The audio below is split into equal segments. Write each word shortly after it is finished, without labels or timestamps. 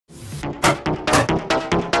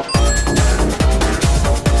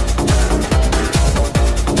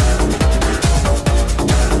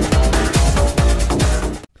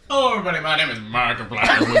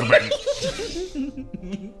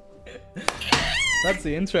That's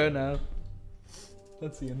the intro now.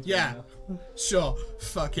 That's the intro Yeah, now. sure.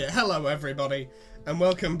 Fuck it. Hello, everybody, and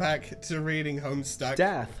welcome back to reading Homestuck.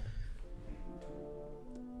 Death.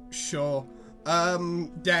 Sure.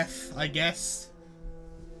 Death, I guess.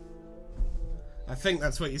 I think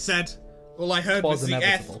that's what you said. All I heard was the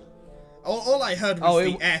F. All I heard was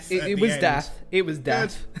the F. It was death. It was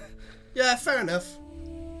death. Yeah, fair enough.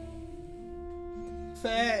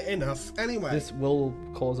 Fair enough. Anyway. This will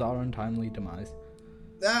cause our untimely demise.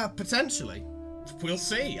 Potentially. We'll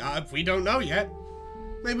see. We don't know yet.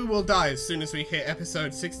 Maybe we'll die as soon as we hit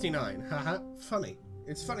episode 69. Haha. Funny.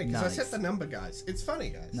 It's funny because Nice. I set the number, guys. It's funny,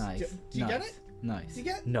 guys. Nice. Do you get it? Nice. Do you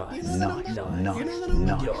get? Nice. You know the number? Nice. You know the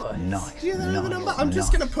number? Nice. Do you know the number? I'm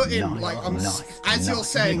just gonna put in like as you're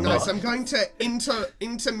saying nice. I'm going to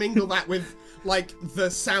intermingle that with like the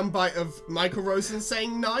soundbite of Michael Rosen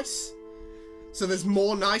saying nice. So there's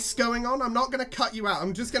more nice going on. I'm not gonna cut you out.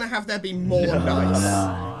 I'm just gonna have there be more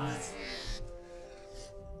nice.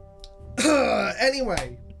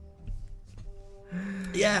 Anyway.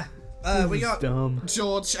 Yeah. We got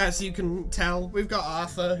George, as you can tell. We've got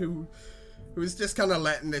Arthur, who's just kind of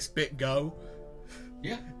letting this bit go.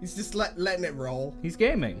 Yeah. He's just letting it roll. He's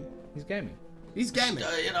gaming. He's gaming. He's gaming.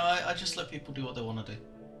 You know, I just let people do what they want to do.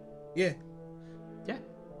 Yeah. Yeah.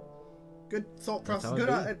 Good thought That's process.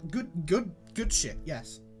 how Good shit.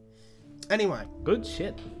 Yes. Anyway. Good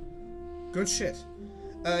shit. Good shit.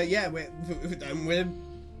 Yeah, we're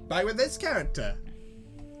back with this character.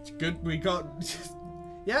 It's good. We got.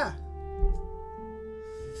 Yeah.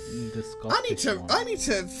 I need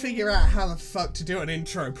to figure out how the fuck to do an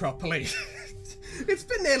intro properly. It's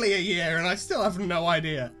been nearly a year and I still have no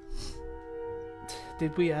idea.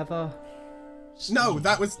 Did we ever? No,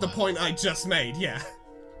 that was the point I just made. Yeah.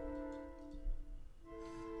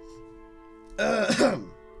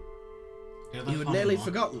 You had nearly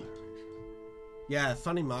forgotten. Yeah,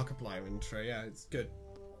 funny Markiplier intro. Yeah, it's good.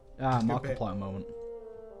 Markiplier moment.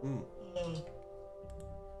 Mm.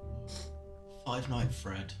 Five Night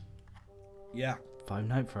Fred. Yeah. Five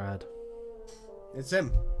Night Fred. It's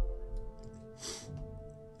him.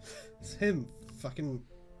 It's him. Fucking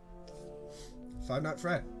Five Night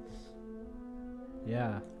Fred.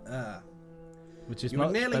 Yeah. Which is you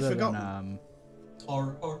much nearly better forgotten. than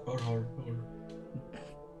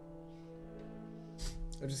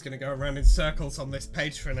I'm just gonna go around in circles on this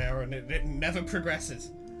page for an hour and it never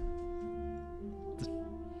progresses.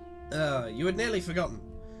 You had nearly forgotten.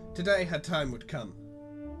 Today her time would come.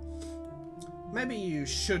 Maybe you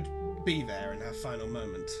should be there in her final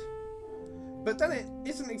moment. But then it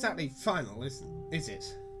isn't exactly final, is it?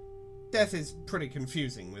 Death is pretty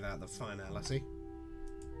confusing without the finality.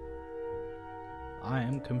 I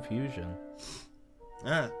am confusion.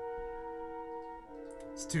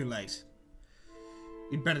 It's too late.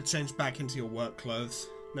 You'd better change back into your work clothes.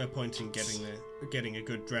 No point in getting a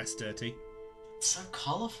good dress dirty. It's so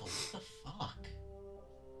colourful. What the fuck?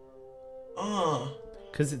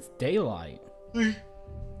 Because it's daylight. We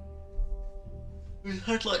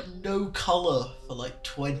had like no colour for like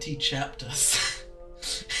 20 chapters.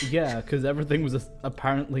 Yeah, because everything was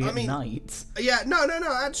apparently at night. Yeah, no.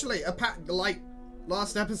 Actually, like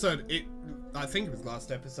last episode, I think it was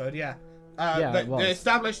last episode. Yeah. They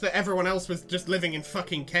established that everyone else was just living in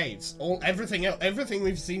fucking caves. Everything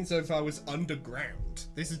we've seen so far was underground.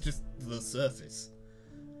 This is just the surface.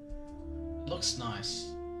 Looks nice.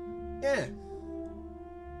 Yeah.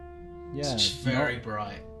 Yeah. It's very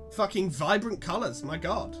bright. Fucking vibrant colours, my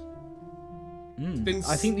god.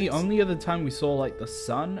 I think the only other time we saw like the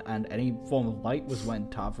sun and any form of light was when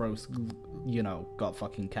Tavros, got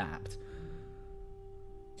fucking capped.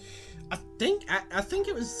 I think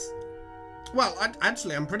it was. Well,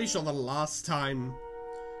 actually, I'm pretty sure the last time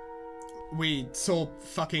we saw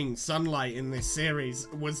fucking sunlight in this series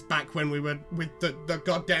was back when we were with the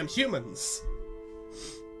goddamn humans.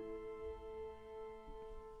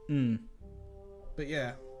 But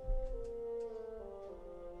yeah.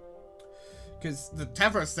 Because the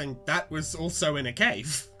Tavros thing, that was also in a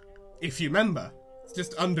cave, if you remember. It's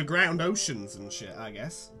just underground oceans and shit, I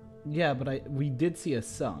guess. Yeah, but we did see a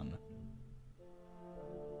sun.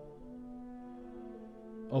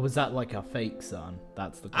 Or was that like a fake sun?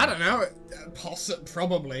 That's the question. I don't know.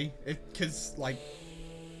 Probably. Because, like,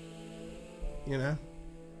 Yeah,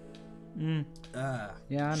 I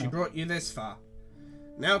know. She brought you this far.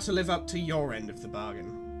 Now to live up to your end of the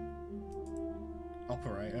bargain.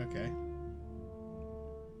 Operate, okay.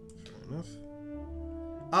 Fair enough.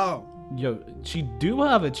 Oh. Yo, she do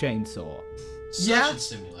have a chainsaw. Surgeon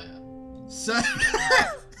simulator.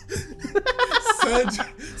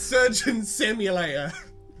 Surgeon simulator.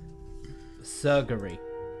 Surgery.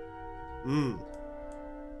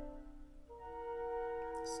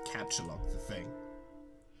 capture lock the thing.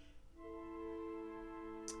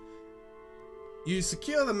 You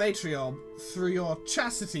secure the matriarch through your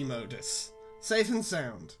chastity modus. Safe and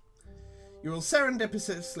sound. You will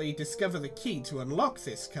serendipitously discover the key to unlock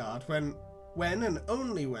this card when and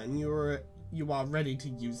only when you are ready to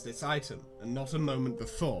use this item, and not a moment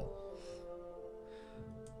before.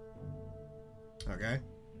 Okay.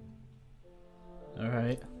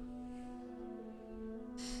 Alright.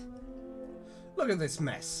 Look at this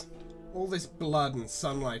mess. All this blood and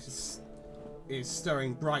sunlight is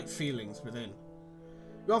stirring bright feelings within.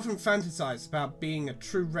 You often fantasize about being a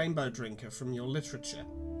true rainbow drinker from your literature.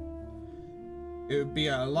 It would be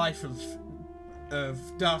a life of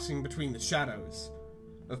darting between the shadows,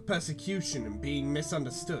 of persecution and being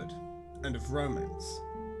misunderstood, and of romance.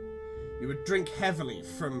 You would drink heavily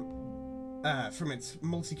from its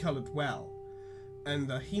multicolored well, and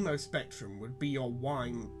the hemospectrum would be your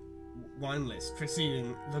wine list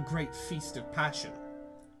preceding the great feast of passion.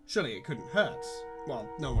 Surely it couldn't hurt. Well,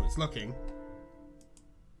 no one is looking.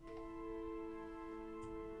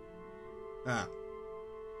 Ah.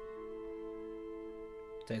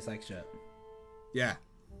 Tastes like shit. Yeah.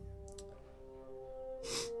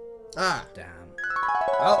 Ah. Damn.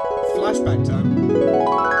 Well, flashback time.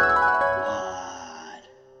 What?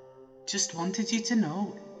 Just wanted to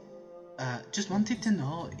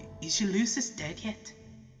know, is your Lucis dead yet?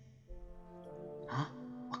 Huh?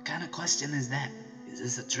 What kind of question is that? Is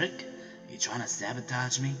this a trick? Are you trying to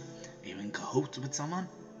sabotage me? Are you in cahoots with someone?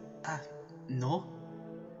 No.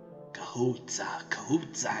 Cahoots,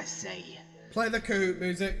 I say. Play the Kahoot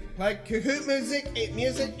music. Play Kahoot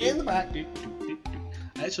music in the back. I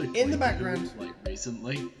actually in the played background. Kahoot, like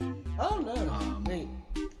recently. Oh no. Neat.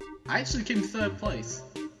 I actually came third place.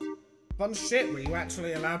 Fun shit. Were you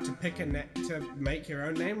actually allowed to pick a net to make your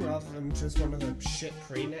own name rather than just one of the shit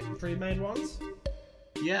pre-made ones?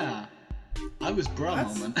 Yeah. I was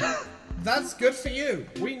moment. That's good for you.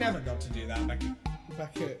 We never got to do that back at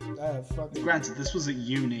fucking... Granted, this was at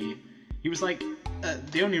uni. He was like,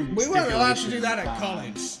 the only We weren't allowed to do that at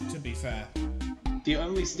college, to be fair. The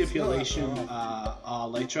only stipulation our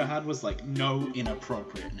lecturer had was like, no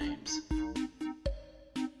inappropriate names.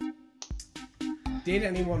 Did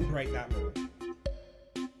anyone break that rule?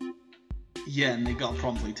 Yeah, and they got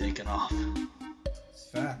promptly taken off.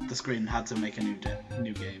 It's fair. The screen had to make a new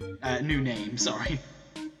name, sorry.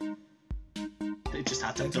 They just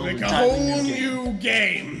had to build make a whole new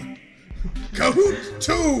game. Kahoot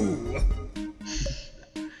 2!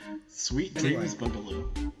 Sweet dreams,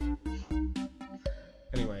 Boogaloo.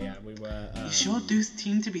 Anyway, yeah, we were... You sure do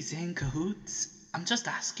seem to be saying cahoots? I'm just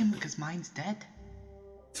asking because mine's dead.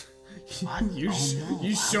 What? You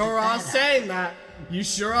no. sure are saying that. You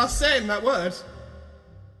sure are saying that word.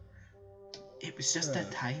 It was just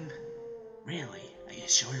that time. Really? Are you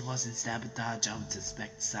sure it wasn't sabotage? I would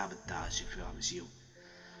suspect sabotage if I was you.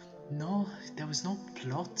 No, there was no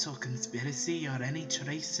plot or conspiracy or any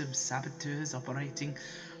trace of saboteurs operating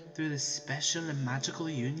through the special and magical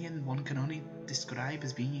union one can only describe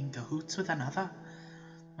as being in cahoots with another.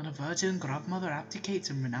 When a virgin godmother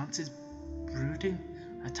abdicates and renounces brooding,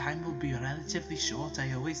 her time will be relatively short.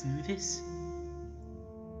 I always knew this.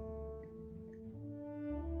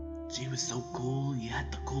 She was so cool. You had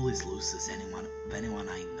the coolest Lucis of anyone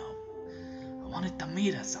I know. I wanted to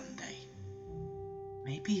meet her someday.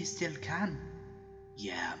 Maybe you still can.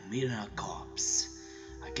 Yeah, meeting a corpse.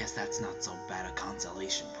 I guess that's not so bad a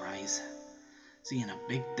consolation prize. Seeing a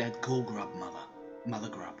big dead cool grub mother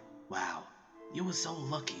grub. Wow, you were so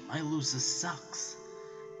lucky. My Lucis sucks.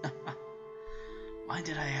 Why'd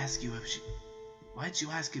you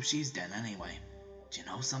ask if she's dead anyway? Do you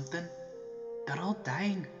know something? They're all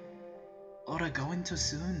dying. Or are going to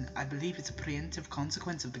soon. I believe it's a preemptive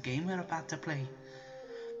consequence of the game we're about to play.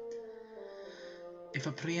 If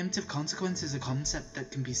a preemptive consequence is a concept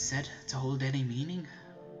that can be said to hold any meaning,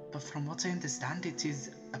 but from what I understand it is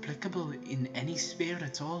applicable in any sphere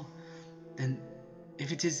at all, then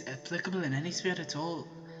if it is applicable in any sphere at all,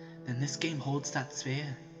 then this game holds that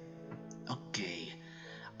sphere. Okay,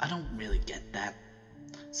 I don't really get that.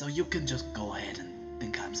 So you can just go ahead and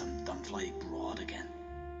think I'm some dumb flighty broad again.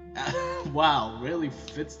 Wow, really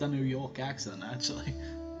fits the New York accent, actually.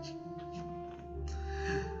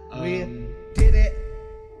 We did it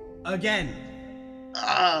again.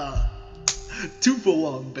 2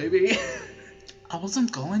 for 1, baby. I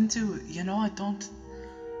wasn't going to. You know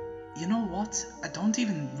what? I don't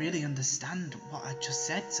even really understand what I just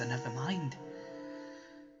said, so never mind.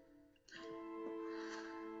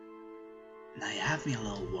 Now you have me a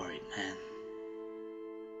little worried, man.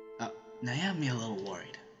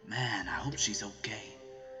 Man, I hope she's okay.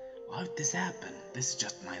 Why would this happen? This is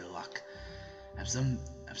just my luck. Have some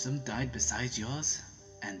died besides yours?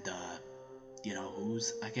 And, you know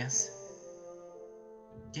whose, I guess?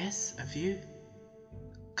 Yes, a few.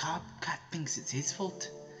 Cat thinks it's his fault.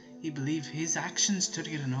 He believes his actions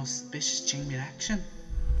triggered an auspicious chain reaction.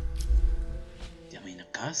 You mean a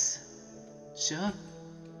curse? Sure.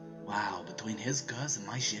 Wow, between his curse and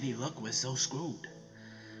my shitty luck, we're so screwed.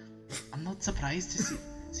 I'm not surprised to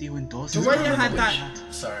see you endorse the way you had that.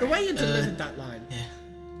 Sorry. The way you delivered that line. Yeah.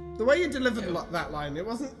 The way you delivered that line, it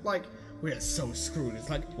wasn't like we're so screwed. It's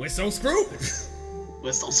like we're so screwed.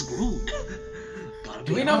 We're so screwed.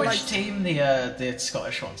 Do we know which team the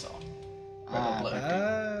Scottish ones are? Red or blue?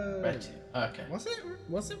 Red team. Okay. Was it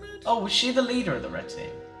red? Oh, was she the leader of the red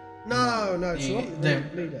team? No, she wasn't the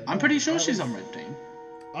leader. I'm pretty sure she's on red team.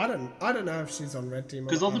 I don't know if she's on red team.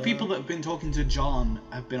 Because all the people that have been talking to John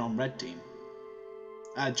have been on red team.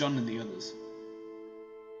 John and the others.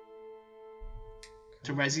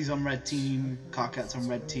 Terezi's on red team. Carcat's on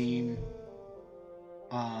red team.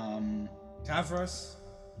 Tavros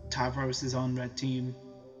is on red team.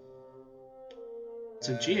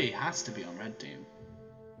 So GA has to be on red team.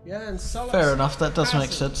 Yeah, and Solix. Fair enough. That does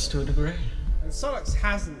make sense to a degree. And Solix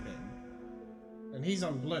hasn't been, and he's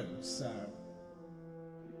on blue. So.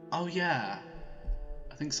 Oh yeah,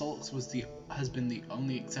 I think Solix has been the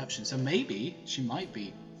only exception. So maybe she might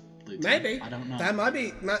be blue team. Maybe. I don't know. That might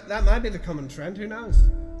be the common trend. Who knows?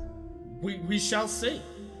 We shall see.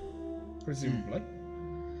 Presumably.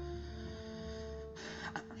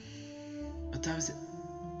 But I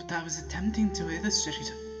was attempting to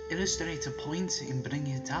illustrate a point in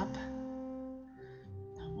bringing it up.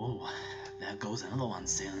 Whoa, there goes another one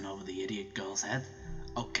sailing over the idiot girl's head.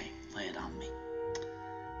 Okay, lay it on me.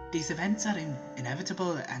 These events are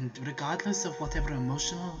inevitable, and regardless of whatever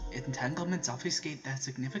emotional entanglements obfuscate their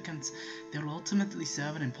significance, they will ultimately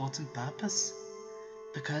serve an important purpose.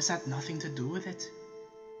 The curse had nothing to do with it.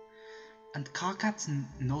 And Karkat's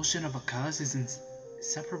notion of a curse is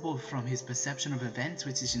inseparable from his perception of events,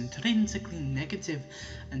 which is intrinsically negative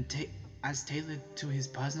and as tailored to his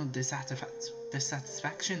personal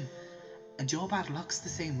dissatisfaction. And your bad luck's the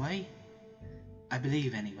same way. I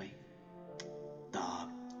believe, anyway.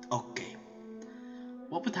 Okay.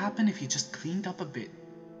 What would happen if you just cleaned up a bit?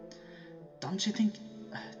 Don't you think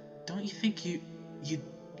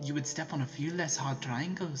you would step on a few less hard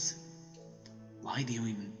triangles? Why do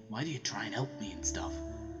you try and help me and stuff?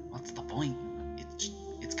 What's the point?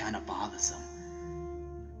 It's kind of bothersome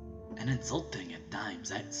and insulting at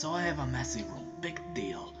times. So I have a messy room. Big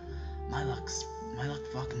deal. My luck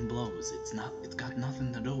fucking blows. It's got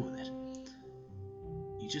nothing to do with it.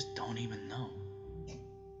 You just don't even know.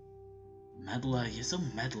 Meddler, you're so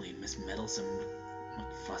meddly, Miss Meddlesome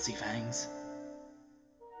McFussy Fangs.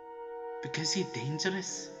 Because you're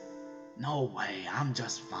dangerous? No way, I'm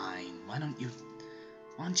just fine. Why don't you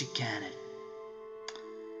can it?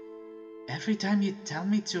 Every time you tell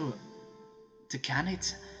me to can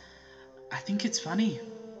it, I think it's funny.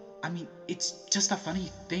 I mean, it's just a funny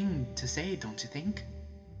thing to say, don't you think?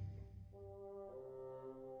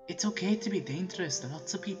 It's okay to be dangerous,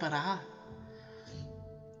 lots of people are.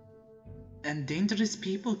 And dangerous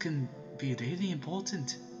people can be really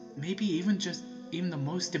important. Maybe even the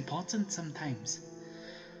most important sometimes.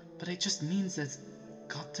 But it just means there's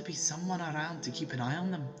got to be someone around to keep an eye on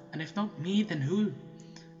them. And if not me, then who?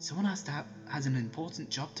 Someone has an important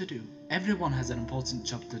job to do. Everyone has an important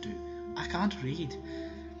job to do. I can't read.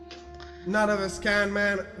 None of us can,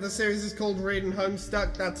 man. The series is called Reading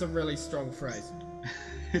Homestuck. That's a really strong phrase.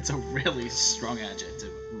 It's a really strong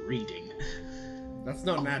adjective. Reading. That's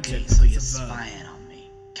not an adjective. So you're spying on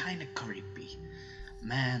me. Kinda creepy.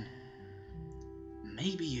 Man,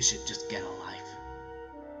 maybe you should just get a life.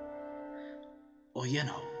 Or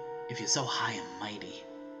if you're so high and mighty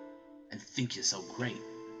and think you're so great,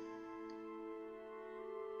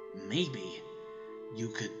 maybe you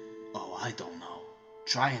could, I don't know,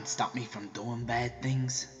 try and stop me from doing bad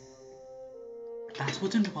things. That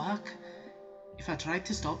wouldn't work. If I tried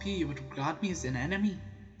to stop you, you would regard me as an enemy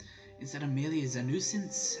instead of merely as a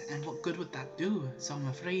nuisance, and what good would that do? So I'm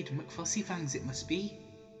afraid McFussyfangs it must be.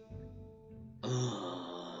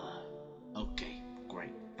 Okay,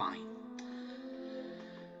 great, fine.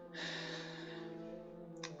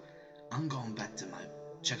 I'm going back to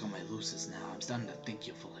check on my Lucis now. I'm starting to think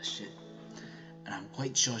you're full of shit. And I'm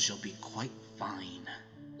quite sure she'll be quite fine.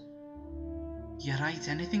 You're right,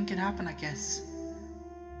 anything can happen, I guess.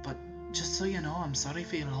 But just so you know, I'm sorry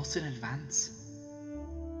for your loss in advance.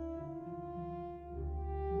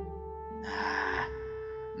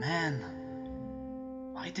 Man,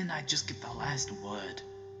 why didn't I just get the last word?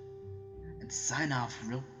 And sign off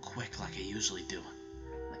real quick like I usually do.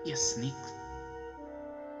 Let you sneak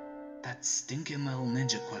that stinking little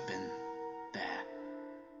ninja quip in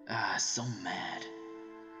there. So mad.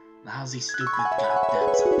 Lousy, stupid,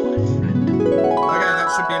 goddamn support friend. Okay,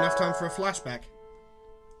 that should be enough time for a flashback.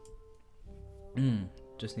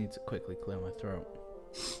 Just need to quickly clear my throat.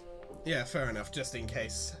 Yeah, fair enough, just in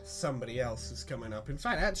case somebody else is coming up. In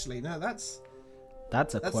fact, actually, no, that's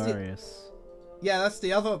Aquarius. That's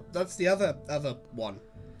the other one.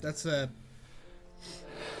 That's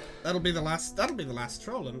that'll be the last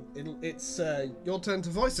troll, and it's your turn to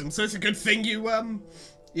voice him. So it's a good thing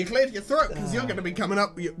you cleared your throat, because you're going to be coming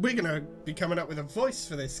up. We're going to be coming up with a voice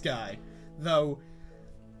for this guy, though.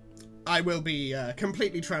 I will be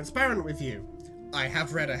completely transparent with you. I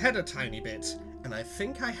have read ahead a tiny bit, and I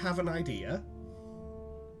think I have an idea.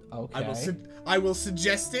 Okay. I will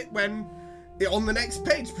suggest it on the next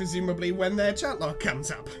page, presumably when their chat log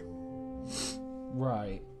comes up.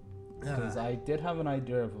 Right. Because I did have an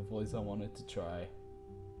idea of a voice I wanted to try.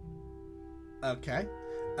 Okay.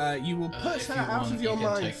 You will put her out of your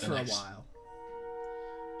mind for a while.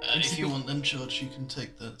 If you want them, George, you can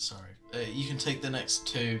take the... Sorry. You can take the next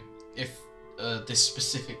two if this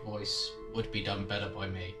specific voice would be done better by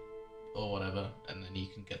me. Or whatever, and then you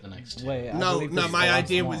can get the next two. Wait, no, my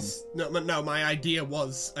idea was... No, my idea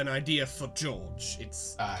was an idea for George.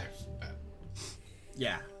 It's...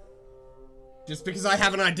 Yeah. Just because I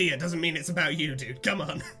have an idea doesn't mean it's about you, dude. Come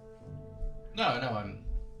on. No, I'm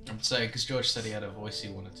saying because George said he had a voice he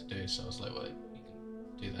wanted to do, so I was like, well, you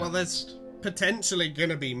can do that. Well, there's potentially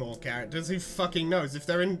gonna be more characters. Who fucking knows? If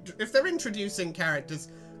they're introducing characters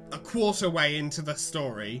a quarter way into the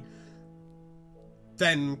story,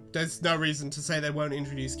 then there's no reason to say they won't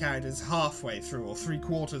introduce characters halfway through or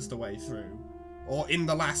 3/4 the way through, or in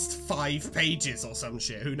the last 5 pages or some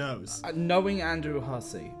shit. Who knows? Knowing Andrew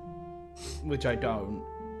Hussey, which I don't.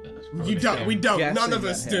 You don't. We don't. Guessing None of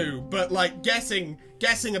us at do. But like guessing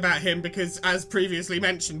about him because, as previously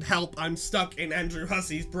mentioned, help, I'm stuck in Andrew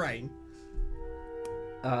Hussey's brain.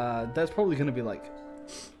 There's probably gonna be like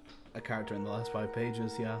a character in the last 5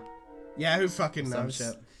 pages. Yeah. Yeah. Who fucking knows?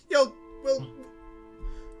 Shit.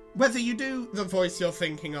 Whether you do the voice you're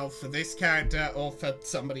thinking of for this character or for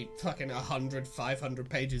somebody fucking 100, 500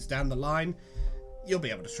 pages down the line, you'll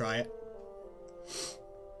be able to try it.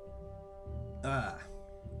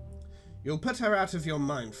 You'll put her out of your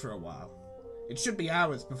mind for a while. It should be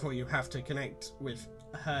hours before you have to connect with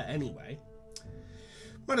her anyway.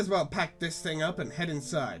 Might as well pack this thing up and head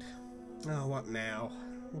inside. Oh, what now?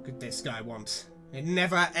 What could this guy want? It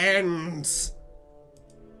never ends!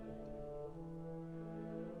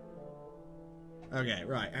 Okay,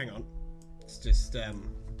 right, hang on. It's just,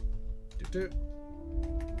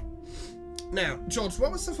 Now, George,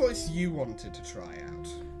 what was the voice you wanted to try out?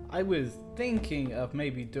 I was thinking of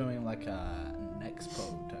maybe doing like a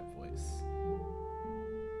Nexpo type voice.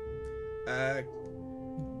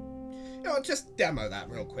 Just demo that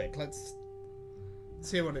real quick. Let's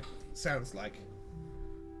see what it sounds like.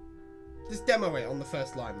 Just demo it on the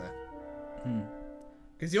first line there.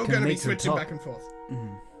 Because you're going to be switching back and forth.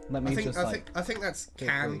 Let me I think that's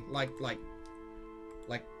can, like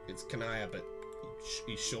it's Kanaya, but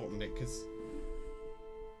he shortened it because.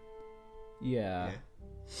 Yeah.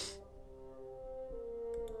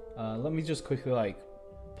 Let me just quickly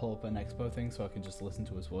pull up an expo thing so I can just listen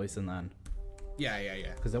to his voice and then. Yeah.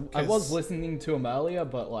 Because I was listening to him earlier,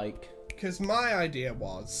 but Because my idea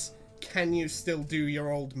was, can you still do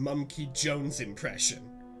your old Monkey Jones impression?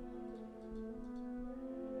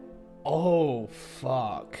 Oh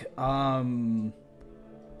fuck.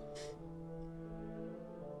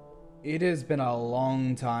 It has been a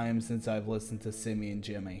long time since I've listened to Simmy and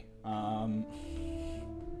Jimmy.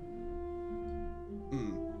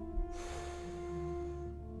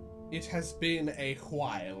 It has been a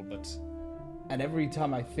while, but... And every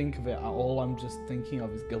time I think of it, all I'm just thinking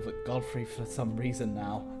of is Gilbert Godfrey for some reason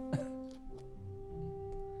now.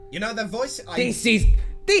 You know, the voice... This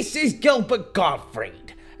is Gilbert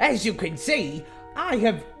Gottfried. As you can see, I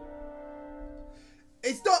have...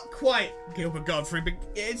 It's not quite Gilbert Gottfried, but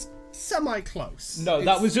it's semi-close. No,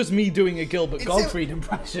 that was just me doing a Gilbert Gottfried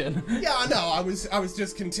impression. Yeah, I know. I was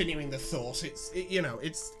just continuing the thought. It's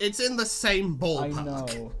in the same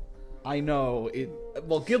ballpark. I know.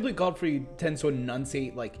 Well, Gilbert Gottfried tends to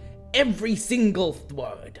enunciate every single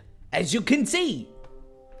word, as you can see.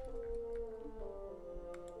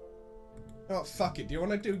 Oh, fuck it. Do you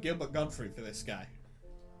want to do Gilbert Gottfried for this guy?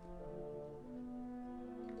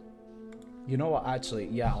 You know what? Actually,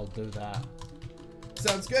 yeah, I'll do that.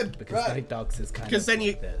 Sounds good. Because Night Dogs is kind of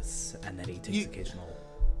like this, and then he takes occasional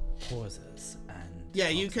pauses, and yeah,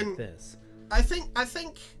 you can. Like this. I think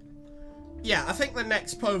the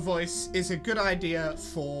next Poe voice is a good idea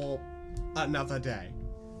for another day.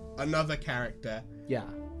 Another character. Yeah.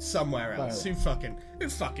 Somewhere else. Who fucking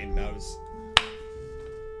knows?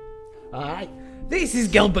 Alright. This is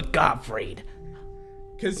Gilbert Gottfried.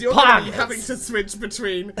 Because you're going to be having to switch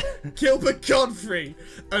between Gilbert Godfrey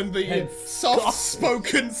and the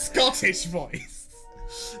soft-spoken Scottish voice.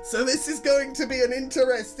 So this is going to be an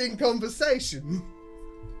interesting conversation.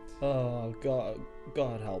 Oh, God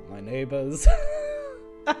help my neighbours.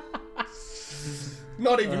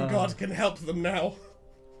 Not even God can help them now.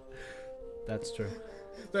 That's true.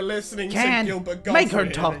 They're listening to Gilbert Godfrey. Make her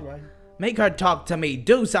talk. Anyway. Make her talk to me.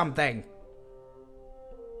 Do something.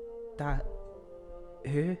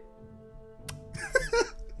 Who?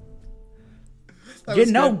 You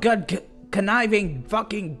no good, conniving,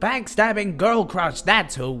 fucking, backstabbing girl crush.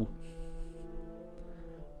 That's who.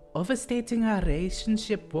 Overstating our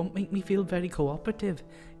relationship won't make me feel very cooperative.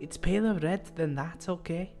 It's paler red than that,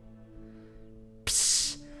 okay?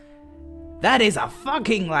 Psst. That is a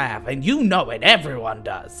fucking laugh, and you know it. Everyone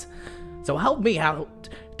does. So help me out.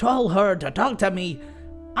 Tell her to talk to me.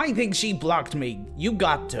 I think she blocked me. You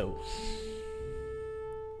got to.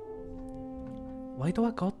 Why do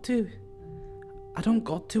I got to? I don't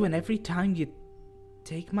got to, and every time you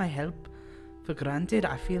take my help for granted,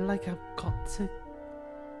 I feel like I've got to.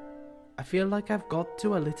 I feel like I've got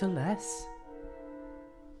to a little less.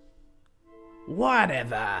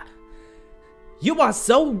 Whatever. You are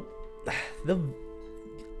so...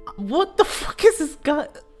 What the fuck is this guy?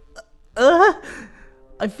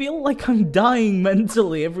 I feel like I'm dying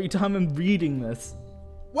mentally every time I'm reading this.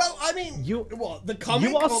 Well, I mean, the comic?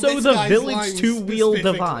 You are so the village two-wheel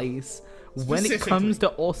device when it comes to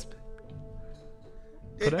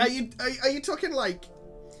Are you talking like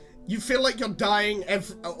you feel like you're dying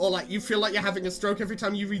or like you feel like you're having a stroke every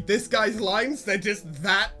time you read this guy's lines? They're just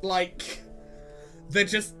that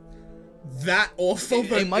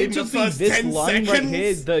awful. It might just be this line right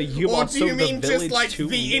here. Or do you mean just like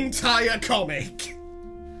the entire comic?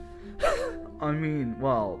 I mean,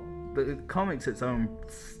 well, the comic's its own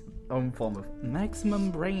form of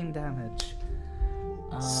maximum brain damage.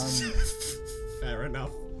 Fair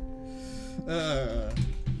enough.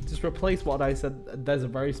 Just replace what I said. There's a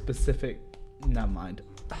very specific... Never mind.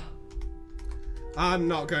 I'm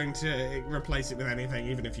not going to replace it with anything,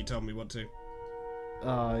 even if you told me what to.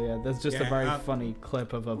 Yeah, there's just a very funny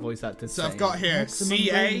clip of a voice actor saying... So I've got here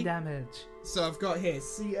CA. Damage. So I've got here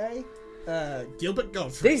CA. Gilbert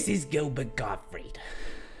Gottfried. This is Gilbert Gottfried.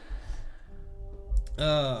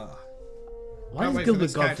 Why does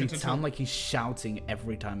Gilbert Gottfried sound like he's shouting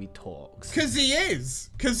every time he talks? Because he is.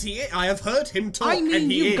 I have heard him talk. I mean,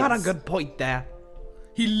 you've got a good point there.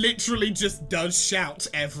 He literally just does shout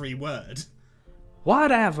every word.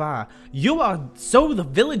 Whatever. You are so the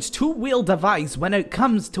village two-wheel device when it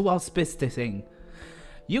comes to auspicing.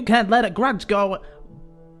 You can't let a grudge go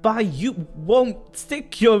by. You won't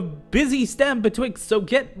stick your busy stem betwixt, so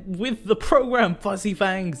get with the program, Fuzzy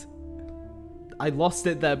Fangs. I lost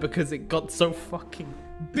it there because it got so fucking...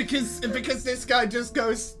 Because this guy just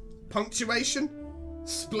goes punctuation,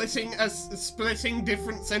 splitting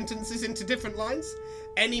different sentences into different lines.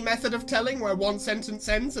 Any method of telling where one sentence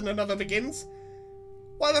ends and another begins.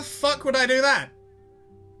 Why the fuck would I do that?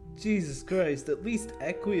 Jesus Christ, at least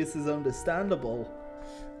Equius is understandable.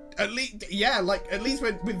 At least, yeah, like, at least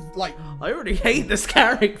with like... I already hate this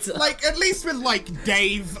character. Like, at least with, like,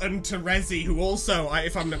 Dave and Terezi, who also,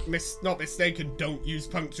 if I'm not mistaken, don't use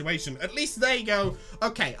punctuation. At least they go,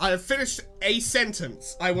 okay, I have finished a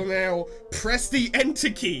sentence. I will now press the enter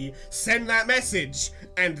key, send that message,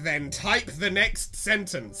 and then type the next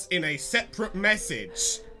sentence in a separate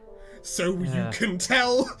message. So you can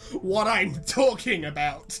tell what I'm talking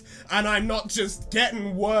about. And I'm not just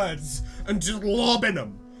getting words and just lobbing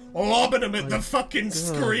them at the fucking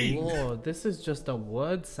screen. Lord, this is just a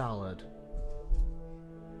word salad.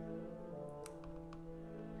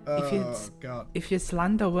 God. If your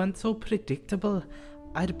slander weren't so predictable,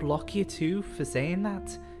 I'd block you too for saying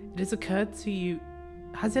that. Has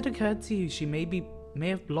it occurred to you she may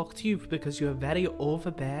have blocked you because you were very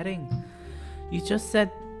overbearing? You just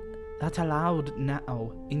said that aloud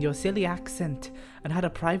now in your silly accent and had a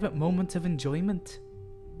private moment of enjoyment.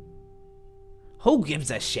 Who gives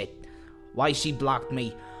a shit why she blocked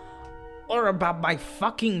me? Or about my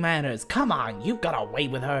fucking manners? Come on, you got away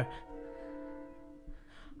with her.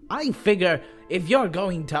 I figure if you're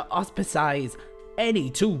going to ostracize any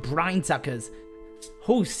two brine suckers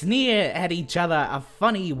who sneer at each other a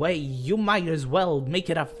funny way, you might as well make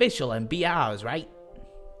it official and be ours, right?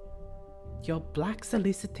 Your black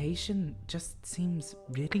solicitation just seems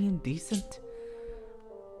really indecent.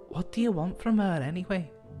 What do you want from her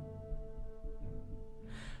anyway?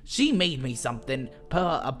 She made me something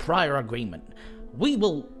per a prior agreement. We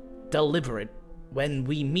will deliver it when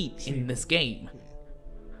we meet in this game.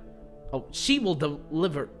 Oh, she will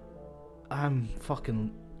deliver...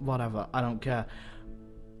 fucking... whatever, I don't care.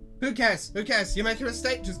 Who cares? Who cares? You make a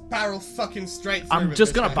mistake, just barrel fucking straight through. I'm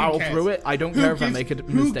just gonna barrel through it. I don't care if I make a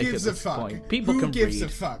mistake at this fuck? point. People who can gives read.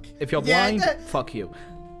 A fuck? If you're blind, fuck you.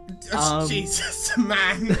 Jesus,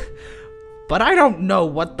 man. But I don't know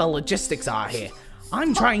what the logistics are here.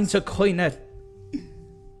 I'm trying to coin a...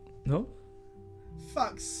 No?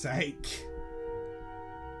 Fuck's sake.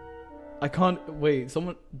 I can't... Wait,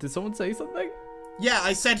 did someone say something? Yeah,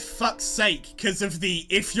 I said fuck's sake because of the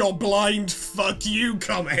 "if you're blind, fuck you"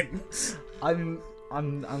 comment. I'm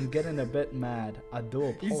getting a bit mad. I do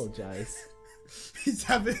apologize. He's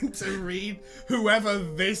having to read whoever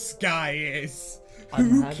this guy is.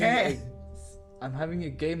 Who cares? I'm having a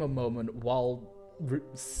gamer moment while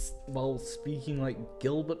speaking like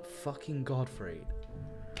Gilbert fucking Gottfried.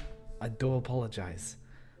 I do apologize.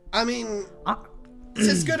 I mean, it's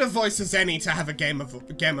as good a voice as any to have a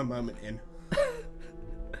gamer moment in.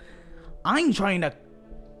 I'm trying to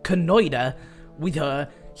connoiter with her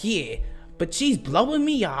here, but she's blowing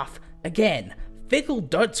me off again. Fickle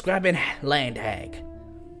dirt-scrabbing land hag.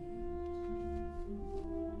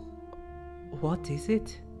 What is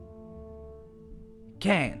it?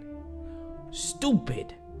 Can.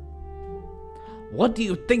 Stupid. What do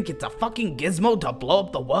you think, it's a fucking gizmo to blow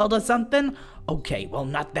up the world or something? Okay, well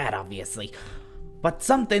not that obviously. But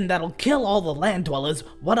something that'll kill all the land dwellers,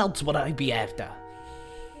 what else would I be after?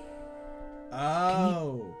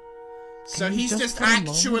 Oh. So he's just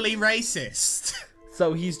actually racist.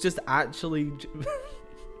 So he's just actually...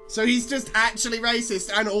 So he's just actually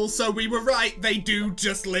racist, and also we were right, they do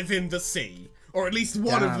just live in the sea. Or at least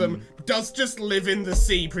one of them does just live in the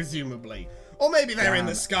sea, presumably. Or maybe they're in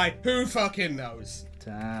the sky, who fucking knows?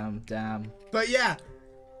 Damn. But yeah,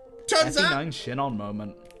 turns out... shin on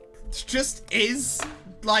moment. Just is,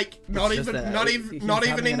 like, not even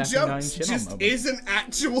in jokes, just is an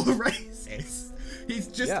actual racist. He's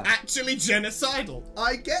just actually genocidal.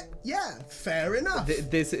 Fair enough.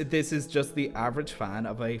 This is just the average fan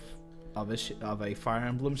of a Fire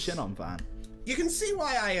Emblem Shin-On fan. You can see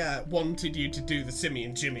why I wanted you to do the Simmy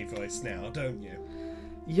and Jimmy voice now, don't you?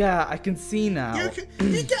 Yeah, I can see now.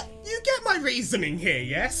 You get my reasoning here,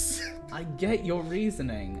 yes? I get your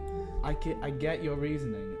reasoning. I get your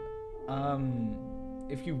reasoning.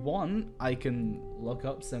 If you want, I can look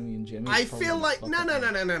up Simmy and Jimmy. I feel like no.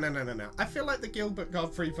 I feel like the Gilbert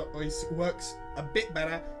Godfrey voice works a bit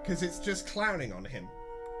better because it's just clowning on him.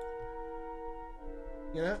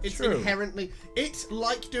 You know, it's inherently. It's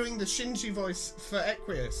like doing the Shinji voice for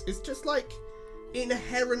Equius. It's just like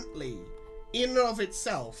inherently, in and of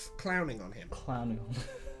itself, clowning on him. Clowning on.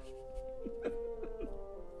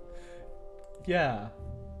 Yeah.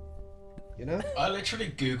 You know? I literally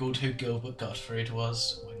googled who Gilbert Gottfried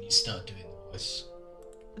was when you started doing the voice.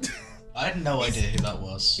 I had no idea who that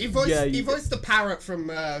was. He voiced the parrot from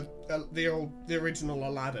the original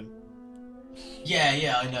Aladdin.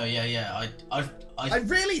 Yeah, I know. Yeah. I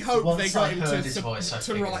really hope they got him to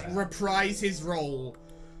like reprise his role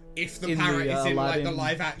if the parrot is in like the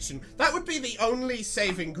live action. That would be the only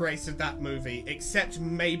saving grace of that movie, except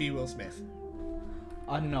maybe Will Smith.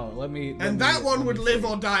 I don't know. That one would live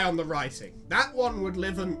or die on the writing. That one would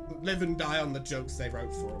live and die on the jokes they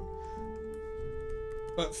wrote for him.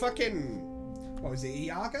 But fucking, what was it?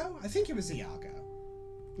 Iago? I think it was Iago.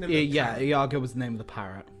 Iago was the name of the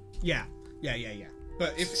parrot. Yeah.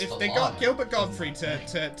 But if they got Gilbert Godfrey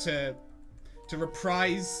to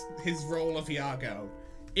reprise his role of Iago,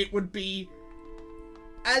 it would be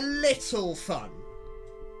a little fun.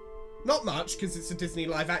 Not much, because it's a Disney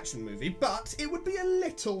live-action movie, but it would be a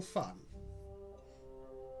little fun.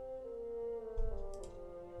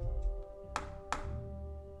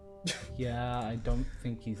 Yeah, I don't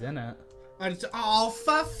think he's in it. Oh,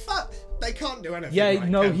 for fuck! They can't do anything. Yeah, right,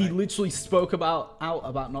 no, he literally spoke out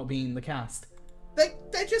about not being in the cast. They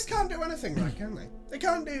just can't do anything right, can they? They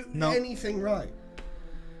can't do anything right.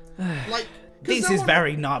 Like this is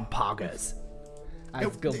very non-poggers,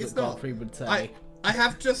 as Gilbert Godfrey would say. I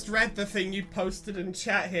have just read the thing you posted in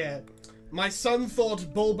chat here. My son thought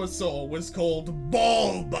Bulbasaur was called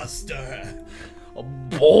Ballbuster.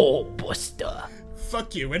 Ballbuster.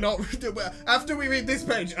 Fuck you, we're not... After we read this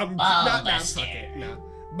page, I'm not... Ballbuster. No.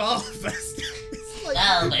 Ballbuster. Like,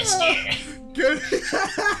 Ballbuster. Good.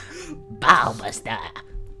 Ballbuster.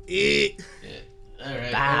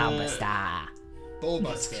 Alright. Ballbuster.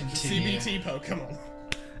 Ballbuster, continue. CBT Pokemon.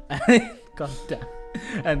 God damn.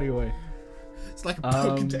 Anyway. It's like a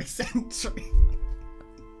Pokedex entry.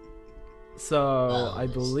 So, I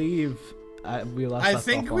believe we left I that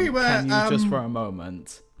think off we on were, Can you just for a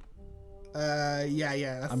moment?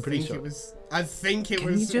 Yeah. I'm pretty sure. I think it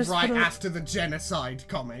Can you was just right put a- after the genocide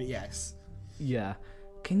comment, yes. Yeah.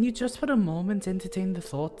 Can you just for a moment entertain the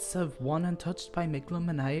thoughts of one untouched by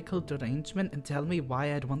megalomaniacal derangement and tell me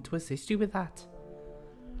why I'd want to assist you with that?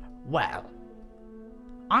 Well,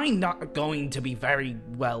 I'm not going to very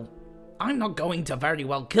well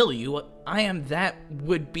kill you. That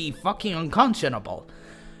would be fucking unconscionable.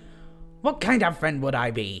 What kind of friend would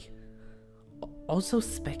I be? Also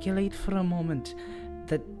speculate for a moment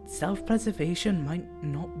that self-preservation might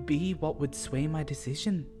not be what would sway my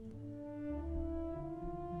decision.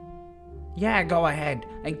 Yeah, go ahead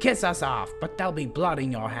and kiss us off, but there'll be blood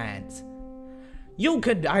in your hands. You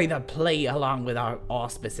could either play along with our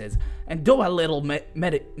auspices and do a little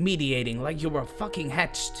mediating like you were fucking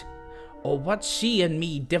hatched, or what she and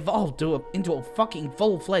me devolved into a fucking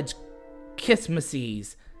full-fledged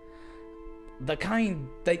Christmases. The kind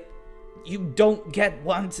that you don't get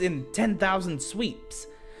once in 10,000 sweeps.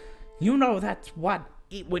 You know that's what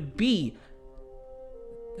it would be.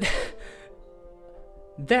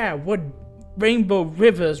 There would rainbow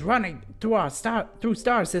rivers running through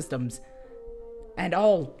star systems, and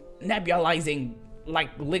all nebulizing like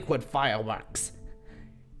liquid fireworks.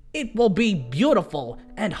 It will be beautiful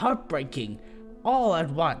and heartbreaking all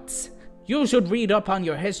at once. You should read up on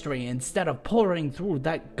your history instead of pouring through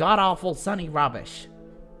that god-awful sunny rubbish.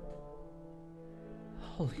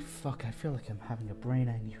 Holy fuck, I feel like I'm having a brain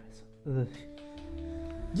aneurysm. Ugh.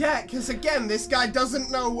 Yeah, because again, this guy doesn't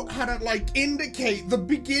know how to, like, indicate the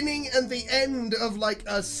beginning and the end of, like,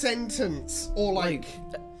 a sentence, or, like...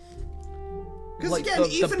 Because again,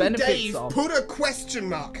 even Dave put a question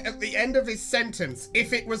mark at the end of his sentence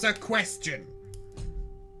if it was a question.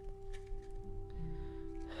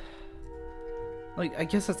 Like, I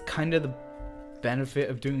guess that's kind of the benefit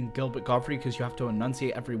of doing Gilbert Gottfried, because you have to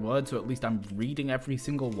enunciate every word, so at least I'm reading every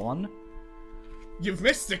single one. You've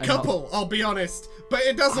missed a couple, I'll be honest. But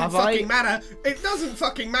it doesn't fucking matter. It doesn't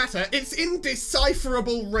fucking matter. It's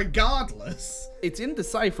indecipherable regardless. It's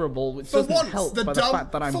indecipherable, which doesn't help by the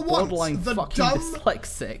fact that I'm borderline fucking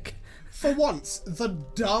dyslexic. For once, the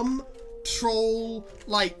dumb troll,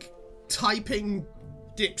 like, typing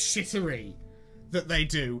dipshittery that they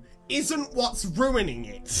do isn't what's ruining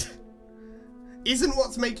it. Isn't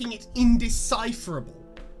what's making it indecipherable.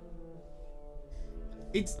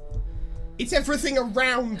 It's everything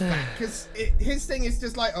around that, because his thing is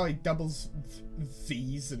just like, oh, he doubles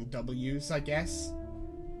V's and W's, I guess.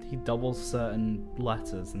 He doubles certain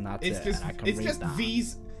letters, and that's it.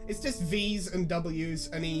 It's just V's and W's,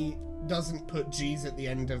 and he doesn't put G's at the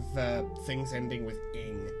end of things ending with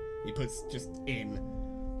ing. He puts just in,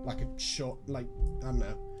 like a short, like, I don't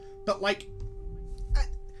know. But, like,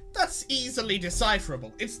 that's easily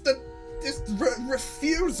decipherable. It's the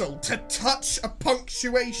refusal to touch a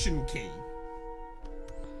punctuation key.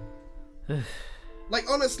 Like,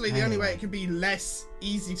 honestly, the only way it could be less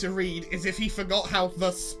easy to read is if he forgot how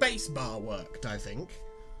the space bar worked, I think.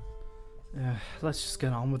 Let's just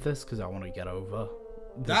get on with this, because I want to get over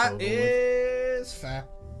this. That is fair.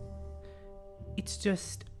 It's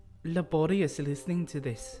just laborious listening to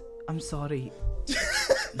this. I'm sorry.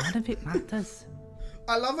 None of it matters.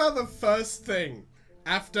 I love how the first thing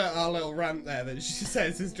after our little rant there that she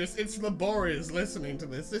says is just, it's laborious listening to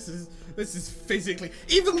this. This is physically,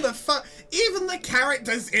 even the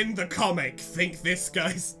characters in the comic think this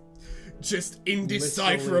guy's just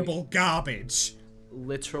indecipherable garbage.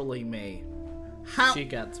 Literally me. How she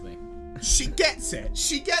gets me. She gets it.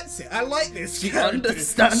 She gets it. I like this. She character.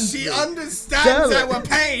 understands. She understands our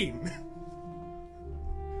pain.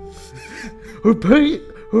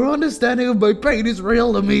 Her understanding of my pain is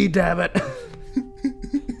real to me, damn it.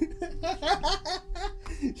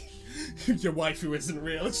 Your waifu isn't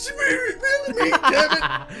real. It's really me,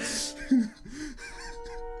 damn it.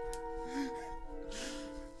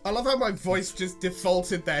 I love how my voice just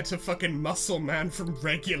defaulted there to fucking Muscle Man from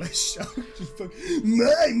Regular Show.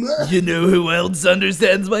 You know who else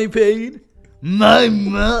understands my pain? My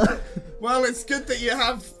mom. Well, it's good that you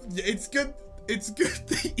have. It's good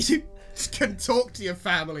that you can talk to your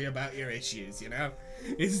family about your issues. You know,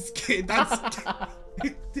 that's.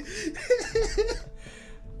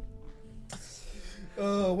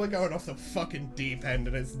 Oh, we're going off the fucking deep end,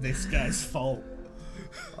 and it's this guy's fault.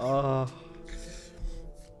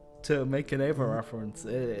 To to make an Ava reference.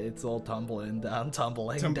 It's all tumbling down,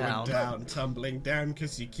 tumbling down,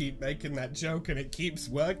 because you keep making that joke and it keeps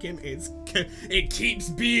working. It keeps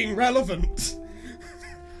being relevant.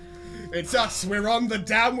 It's us. We're on the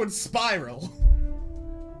downward spiral.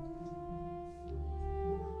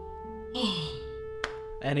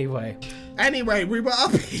 Anyway, we were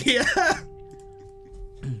up here.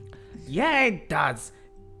 Yeah, it does.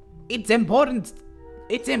 It's important.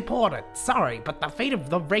 It's important. Sorry, but the fate of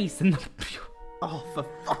the race and the... Oh, for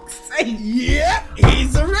fuck's sake. Yeah,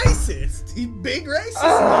 he's a racist. He's big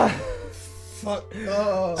racist. Fuck.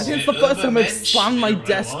 Oh. I think it's the first time I've slammed my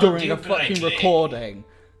desk during a fucking recording.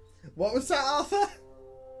 What was that, Arthur?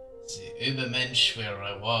 The Übermensch will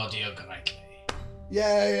reward you greatly.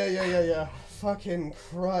 Yeah. Fucking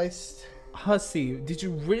Christ. Hussy, did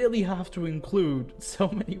you really have to include so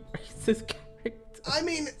many racist characters? I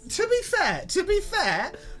mean, to be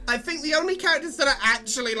fair, I think the only characters that are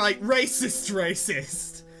actually, like,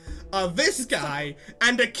 racist are this guy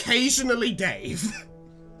and occasionally Dave.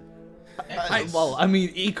 Well, I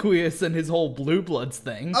mean, Equius and his whole Blue Bloods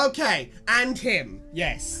thing. Okay, and him,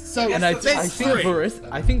 yes. So, and I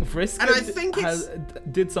think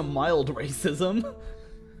Vriska did some mild racism.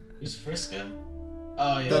 Who's Vriska?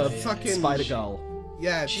 Oh, yeah. The fucking Spider Girl.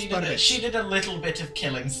 Yeah, she did a little bit of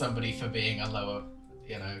killing somebody for being a lower,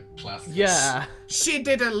 class. Yeah. She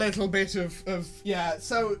did a little bit of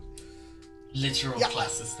so... Literal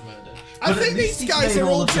classist murder. I think these guys are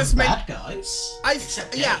all just bad guys.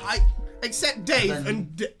 Except Dave,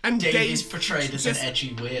 and Dave is portrayed as an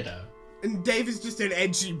edgy weirdo. And Dave is just an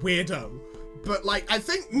edgy weirdo. But, like, I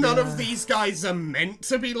think none of these guys are meant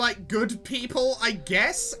to be, like, good people, I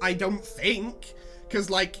guess. I don't think.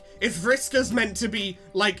 Because, like, if Vriska's meant to be,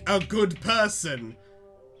 like, a good person,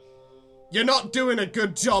 you're not doing a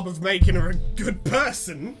good job of making her a good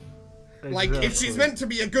person. Exactly. Like, if she's meant to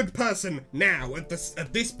be a good person now, at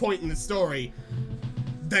this point in the story,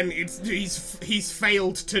 then he's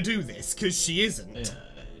failed to do this, because she isn't. Yeah,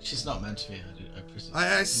 she's not meant to be.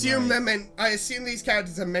 I assume these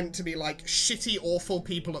characters are meant to be like shitty, awful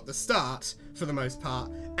people at the start for the most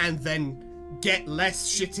part, and then get less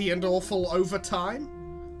shitty and awful over time.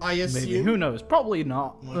 I assume. Maybe. Who knows? Probably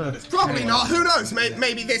not. Probably not. Who knows?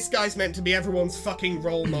 Maybe this guy's meant to be everyone's fucking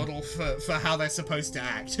role model for how they're supposed to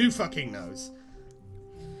act. Who fucking knows?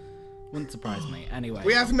 Wouldn't surprise me. Anyway.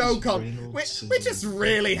 We have we just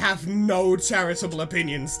really have no charitable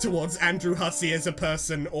opinions towards Andrew Hussey as a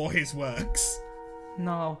person or his works.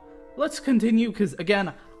 No. Let's continue, because,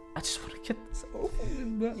 again, I just want to get this over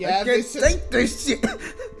with. Yeah, I can't take this shit.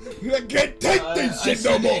 I can't take this shit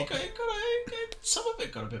no more. Some of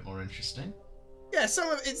it got a bit more interesting. Yeah, some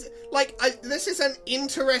of it's like this is an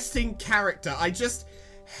interesting character. I just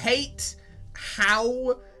hate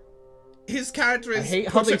how his character is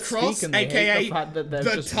put across, aka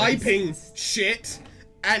the typing shit.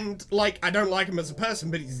 And like, I don't like him as a person,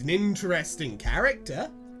 but he's an interesting character.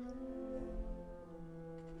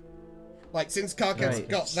 Like, since Karkat's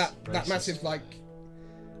got that massive, like,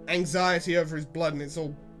 anxiety over his blood, and it's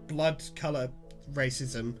all blood color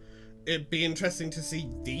racism, it'd be interesting to see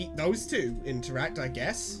those two interact, I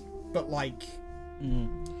guess. But, like,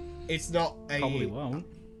 it's not a... Probably won't.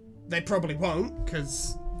 They probably won't,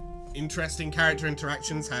 because interesting character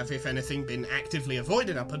interactions have, if anything, been actively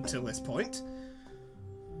avoided up until this point.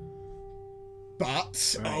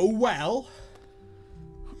 But, oh well.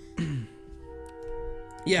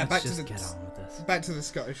 Yeah, back to the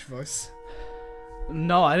Scottish voice.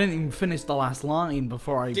 No, I didn't even finish the last line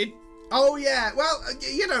before I... Oh, yeah. Well,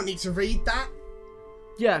 you don't need to read that.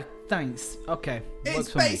 Yeah, thanks. Okay.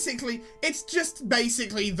 It's just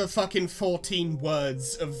basically the fucking 14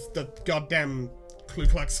 words of the goddamn Ku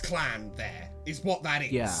Klux Klan there, is what that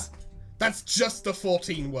is. Yeah. That's just the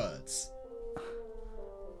 14 words.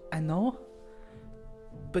 I know.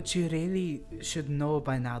 But you really should know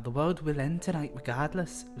by now, the world will end tonight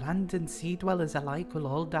regardless. Land and sea dwellers alike will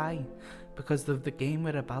all die because of the game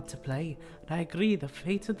we're about to play. And I agree, the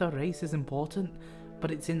fate of the race is important,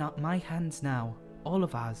 but it's in my hands now. All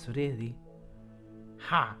of ours, really.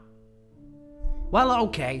 Ha. Well,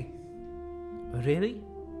 okay. Really?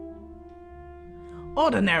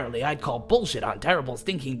 Ordinarily, I'd call bullshit on terrible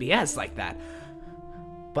stinking BS like that.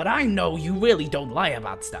 But I know you really don't lie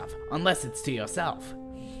about stuff, unless it's to yourself.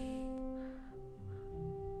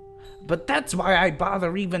 But that's why I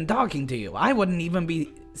bother even talking to you. I wouldn't even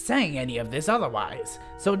be saying any of this otherwise.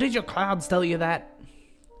 So did your clouds tell you that?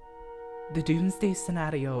 The doomsday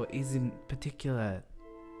scenario isn't particular.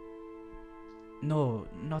 No,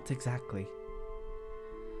 not exactly.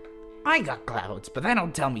 I got clouds, but they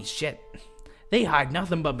don't tell me shit. They hide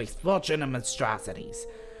nothing but misfortune and monstrosities.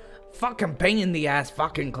 Fucking pain in the ass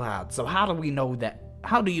fucking cloud. So how do we know that?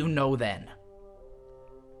 How do you know then?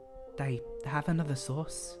 They have another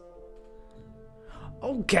source.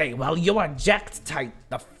 Okay, well, you are jacked tight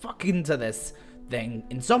the fuck into this thing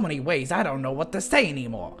in so many ways I don't know what to say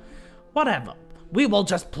anymore. Whatever. We will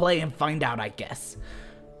just play and find out, I guess.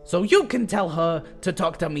 So you can tell her to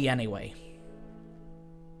talk to me anyway.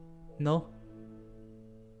 No?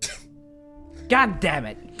 God damn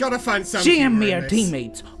it. Gotta find something. She and me are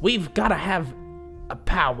teammates. We've gotta have a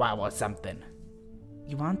powwow or something.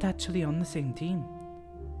 You aren't actually on the same team.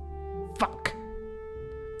 Fuck.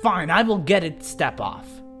 Fine, I will get it, step off.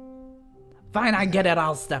 Fine, I get it,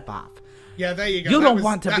 I'll step off. Yeah, there you go. You don't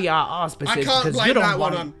want to be our auspices because you don't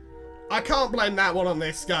want... I can't blame that one on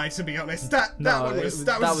this guy, to be honest. That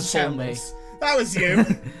was shambles. That was you.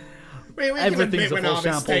 we can admit when our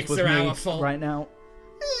mistakes are our fault. Right now.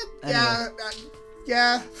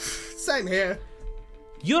 Yeah, same here.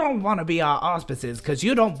 You don't want to be our auspices because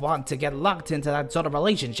you don't want to get locked into that sort of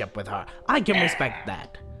relationship with her. I can respect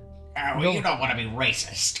that. Well, you don't want to be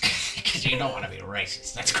racist. Because you don't want to be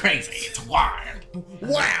racist. That's crazy. It's wild.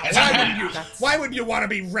 Wow. Why would you want to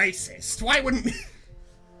be racist? Why wouldn't...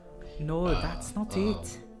 No, that's not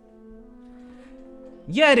it.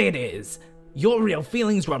 Yet it is. Your real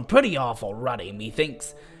feelings run pretty awful, ruddy,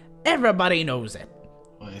 methinks. Everybody knows it.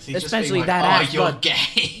 Well, especially like, that ass you're blood.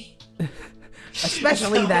 Gay.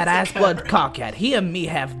 Especially that ass blood cockhead. He and me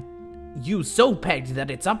have you so pegged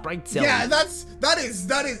that it's upright silly. Yeah, that is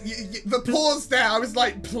the pause there. I was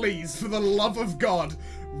like, please, for the love of God,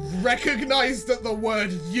 recognize that the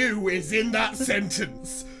word "you" is in that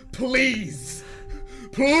sentence, please.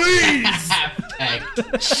 Please!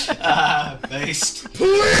 Pegged. Based.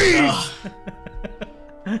 Please!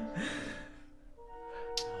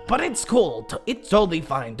 But it's cool. It's totally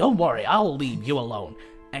fine. Don't worry. I'll leave you alone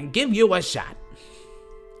and give you a shot.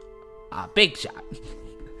 A big shot.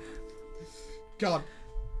 God.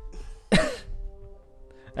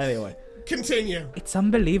 Anyway. Continue. It's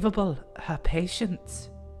unbelievable. Her patience.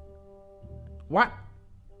 What?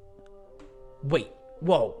 Wait.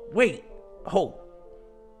 Whoa. Wait. Hold.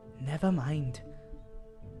 Never mind.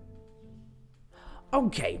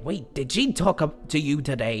 Okay, wait, did she talk to you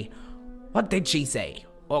today? What did she say?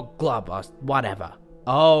 Or Glub or whatever?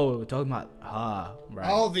 Oh, we're talking about her, right?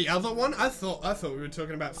 Oh, the other one? I thought we were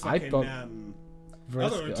talking about fucking, I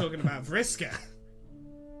thought we were talking about Vriska.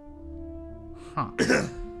 Huh.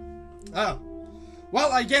 Oh.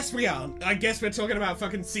 Well, I guess we are. I guess we're talking about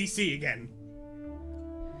fucking CC again.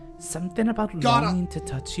 Something about longing to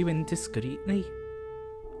touch you indiscreetly.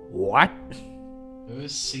 What? Who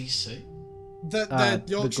is CC? The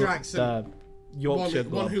Yorkshire accent. The Yorkshire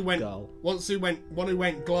one who went girl. One who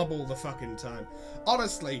went glob all the fucking time.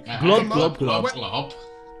 Honestly, glob.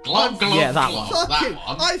 Yeah, that one.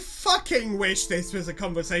 I fucking wish this was a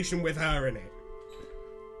conversation with her in it.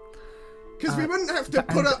 Because we wouldn't have to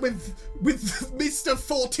put up with Mr.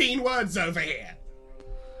 14 words over here.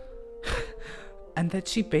 And that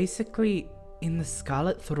she basically in the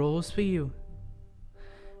Scarlet Throes for you.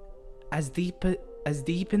 As deep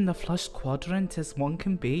in the flushed quadrant as one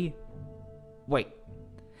can be. Wait,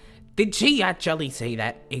 did she actually say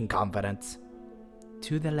that in confidence?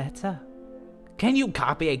 To the letter? Can you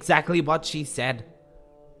copy exactly what she said?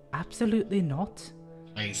 Absolutely not.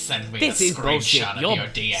 Please send me this a is bullshit. screenshot of your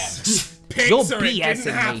DMs. You're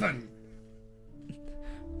BSing me.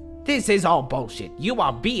 This is all bullshit. You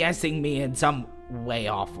are BSing me in some way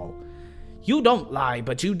awful. You don't lie,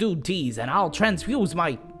 but you do tease, and I'll transfuse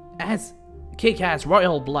my kick-ass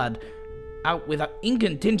royal blood out with an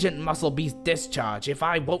incontingent muscle beast discharge if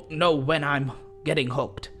I won't know when I'm getting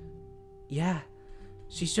hooked. Yeah,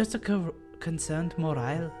 she's just a concerned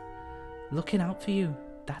morale. Looking out for you,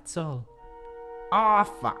 that's all. Aw,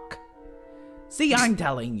 fuck. See, I'm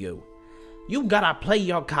telling you. You gotta play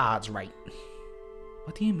your cards right.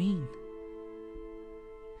 What do you mean?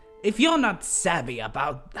 If you're not savvy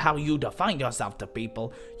about how you define yourself to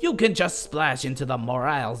people, you can just splash into the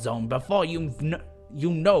morale zone before you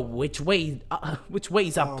know which way's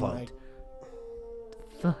up, quote.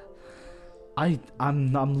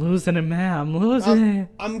 I'm losing it, man. I'm losing it.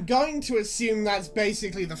 I'm going to assume that's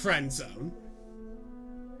basically the friend zone.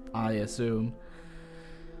 I assume.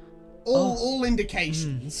 All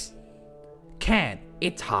indications.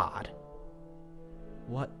 It's hard.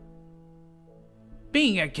 What?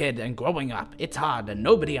 Being a kid and growing up, it's hard and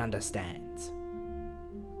nobody understands.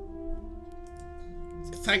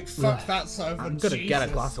 Thank fuck that's over. I'm gonna get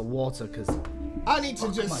a glass of water because I need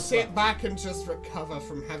to just sit back and just recover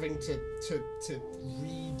from having to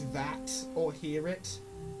read that or hear it.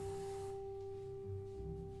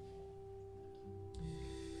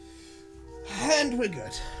 And we're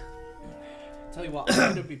good. Tell you what, I'm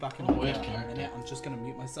going to be back in a Weird minute. character. I'm just going to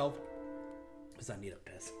mute myself because I need a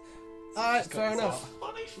piss. Alright, fair enough.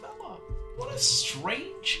 Funny fella. What a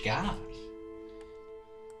strange guy.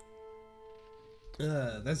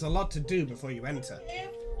 There's a lot to do before you enter.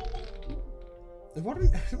 What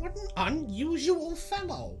an unusual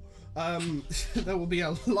fellow. There will be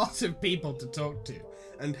a lot of people to talk to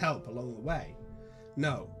and help along the way.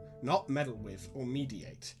 No, not meddle with or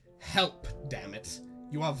mediate. Help, damn it.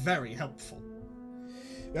 You are very helpful.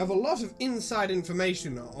 You have a lot of inside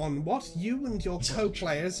information on what you and your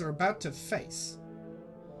co-players are about to face.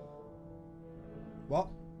 What?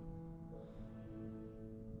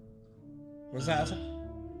 Was that?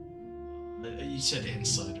 You said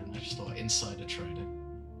insider, and I just thought insider trading.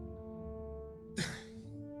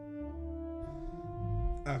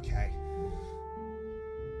 Okay.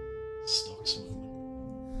 Stocks movement.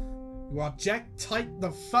 You are jacked tight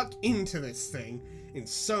the fuck into this thing in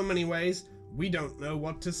so many ways, we don't know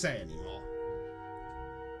what to say anymore.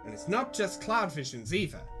 And it's not just cloud visions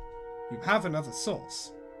either. You have another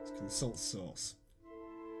source. Consult source.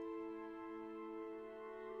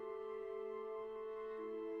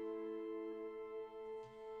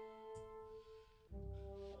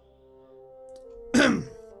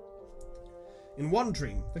 In one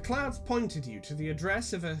dream, the clouds pointed you to the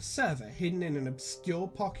address of a server hidden in an obscure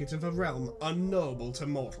pocket of a realm unknowable to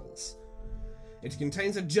mortals. It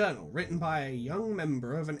contains a journal written by a young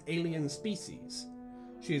member of an alien species.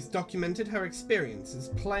 She has documented her experiences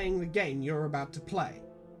playing the game you're about to play.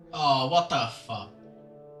 Oh, what the fuck?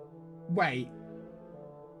 Wait.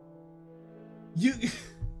 You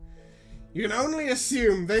can only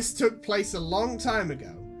assume this took place a long time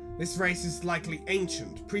ago. This race is likely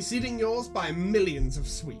ancient, preceding yours by millions of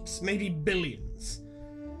sweeps, maybe billions.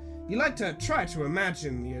 You like to try to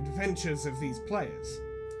imagine the adventures of these players.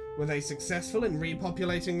 Were they successful in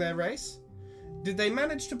repopulating their race? Did they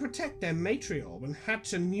manage to protect their matriarch and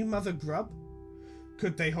hatch a new mother grub?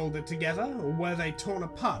 Could they hold it together, or were they torn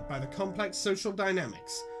apart by the complex social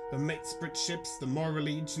dynamics? The mate-sprit-ships, the moral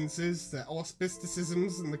allegiances, the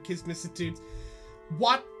auspisticisms, and the kismicitudes?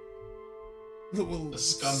 What? The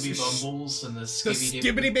Scumby Bumbles and the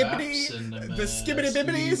Skibbity-bibbity, the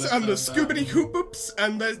Skibbity-bibbities, and the Scoobity-hoop-oops,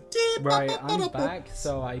 and the... Right, I'm back,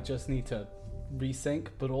 so I just need to resync,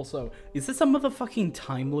 but also, is this a motherfucking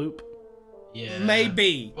time loop? Yeah.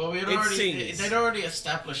 Maybe. Well, they'd already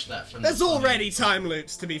established that from There's already time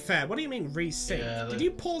loops, to be fair. What do you mean resync? Yeah, Did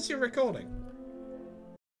you pause your recording?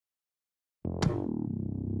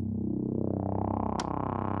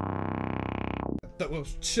 That will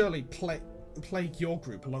surely plague your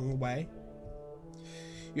group along the way.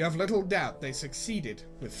 You have little doubt they succeeded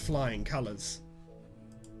with flying colours.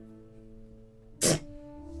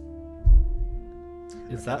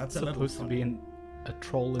 Is that supposed to be a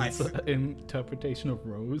troll interpretation of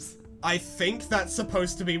Rose? I think that's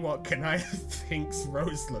supposed to be what Kanaya thinks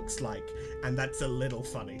Rose looks like, and that's a little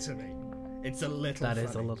funny to me. It's a little funny. That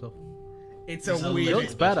is a little... It's a weird... She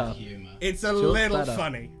looks better. It's a little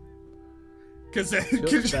funny. Because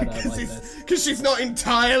she's not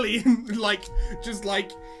entirely, just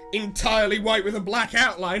entirely white with a black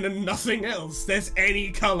outline and nothing else. There's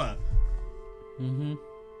any colour. Mm-hmm.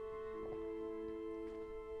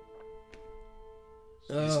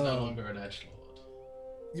 She's no longer an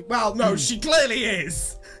edgelord. Well, no, she clearly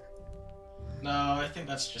is. No, I think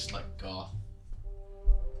that's just like goth.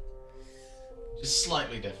 Just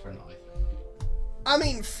slightly different, I think. I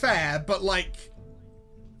mean, fair, but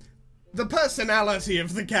the personality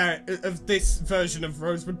of of this version of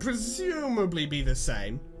Rose would presumably be the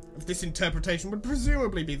same. Of this interpretation would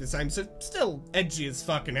presumably be the same. So still edgy as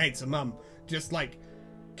fuck and hates her mum. Just like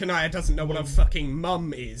Kanaya doesn't know what a fucking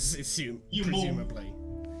mum is. Presumably.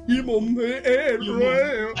 Your mum. Hey,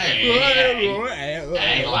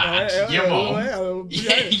 lad. Your mum.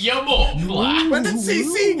 Your mum, lad. When did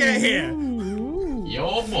CC get here?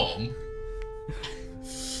 Your mum.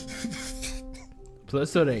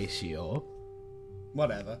 Plus a ratio.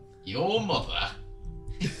 Whatever. Your mother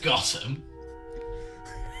got him.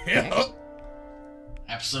 Yeah.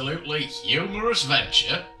 Absolutely humorous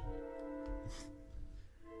venture.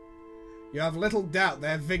 You have little doubt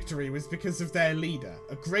their victory was because of their leader,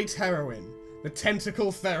 a great heroine, the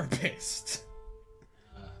tentacle therapist.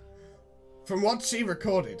 From what she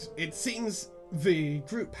recorded, it seems the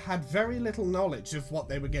group had very little knowledge of what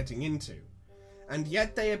they were getting into. And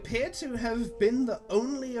yet they appear to have been the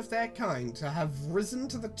only of their kind to have risen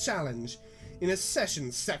to the challenge in a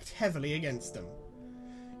session stacked heavily against them.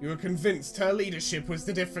 You were convinced her leadership was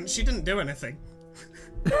the difference. She didn't do anything.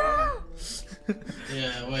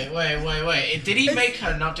 Yeah, wait. Did he make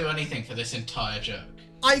her not do anything for this entire joke?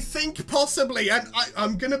 I think possibly, and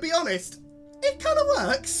I'm gonna be honest, it kind of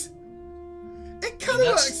works. It kind of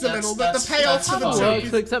works a little, but the payoff for the joke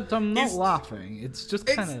is... Except I'm not laughing. It's just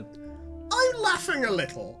kind of... I'm laughing a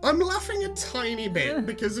little. I'm laughing a tiny bit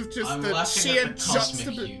because of just the sheer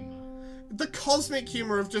juxtaposition. The cosmic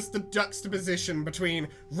humor of just the juxtaposition between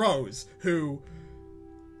Rose, who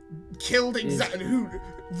killed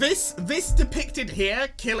this depicted here,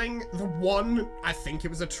 killing the one, I think it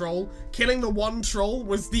was a troll, killing the one troll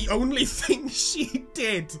was the only thing she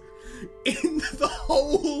did in the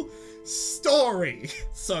whole story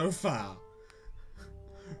so far.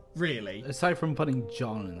 Really. Aside from putting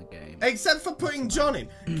John in the game. Except for putting John in.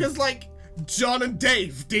 Because, like, John and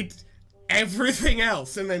Dave did everything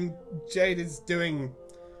else, and then Jade is doing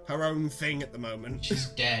her own thing at the moment. She's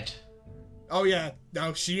dead. Oh, yeah.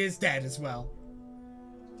 No, she is dead as well.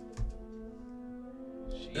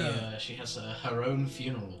 She has her own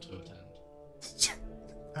funeral to attend.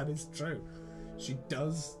 That is true. She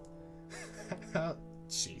does.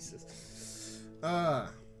 Jesus.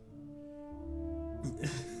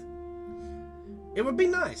 It would be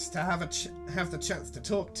nice to have the chance to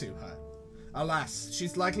talk to her. Alas,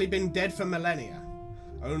 she's likely been dead for millennia.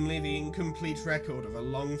 Only the incomplete record of a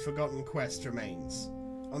long-forgotten quest remains.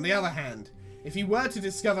 On the other hand, if you were to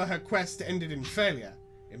discover her quest ended in failure,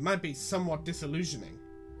 it might be somewhat disillusioning.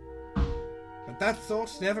 But that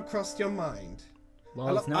thought never crossed your mind. Well,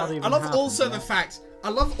 I love also the fact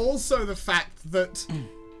that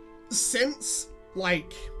since,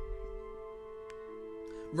 like...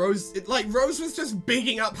 Rose was just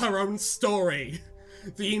bigging up her own story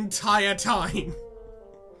the entire time.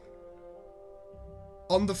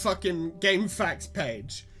 On the fucking Game Facts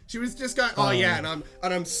page. She was just going, oh yeah, and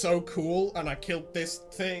I'm so cool, and I killed this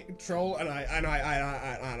troll, and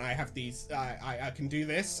I have these, I can do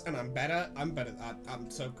this, and I'm better, I'm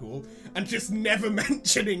so cool, and just never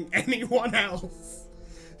mentioning anyone else.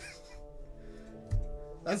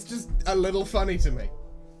 That's just a little funny to me.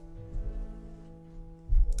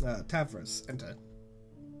 Tavros, enter.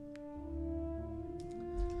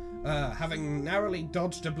 Having narrowly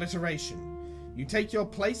dodged obliteration, you take your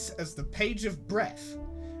place as the Page of Breath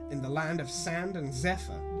in the land of Sand and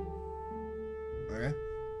Zephyr. Okay?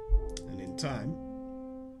 And in time...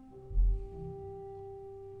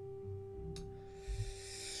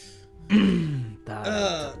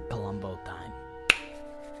 Columbo time.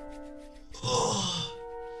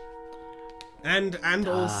 And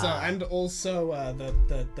also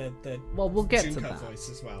the well, we'll get Junko to that voice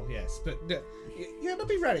as well. Yes, but you gotta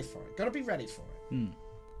be ready for it. Gotta be ready for it.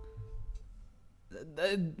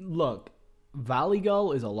 Look, Valley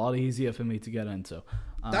Girl is a lot easier for me to get into.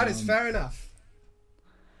 That is fair enough.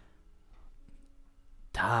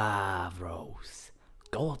 Tavros,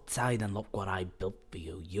 go outside and look what I built for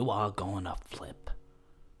you. You are going to flip.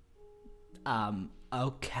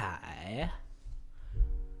 Okay.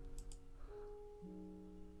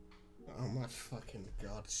 Oh my fucking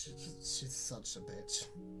god, she's such a bitch.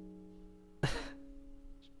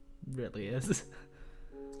 Really is.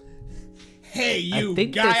 Hey, you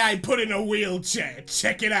guy I put in a wheelchair,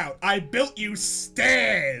 check it out. I built you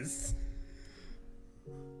stairs.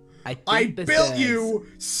 I built you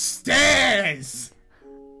stairs.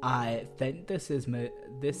 I think this is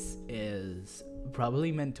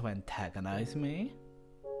probably meant to antagonize me.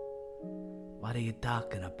 What are you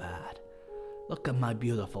talking about? Look at my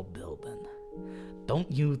beautiful building. Don't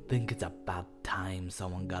you think it's about time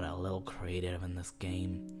someone got a little creative in this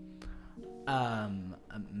game?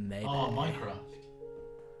 Maybe. Oh, Minecraft.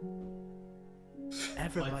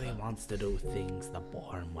 Everybody wants to do things the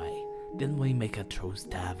boring way. Didn't we make a truce,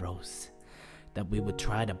 Tavros? That we would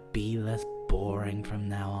try to be less boring from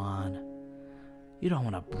now on? You don't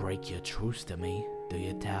want to break your truce to me, do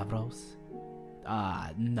you, Tavros?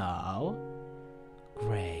 No.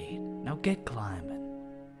 Great. Now get climbing.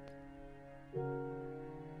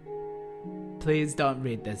 Please don't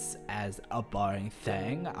read this as a boring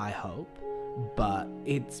thing, I hope. But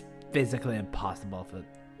it's physically impossible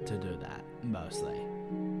to do that, mostly.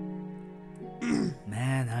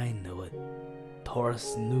 Man, I knew it.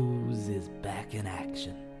 Taurus News is back in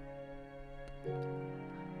action.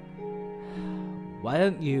 Why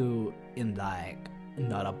don't you, in like,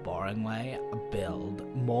 not a boring way, build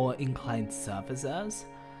more inclined surfaces?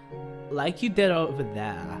 Like you did over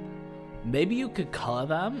there. Maybe you could color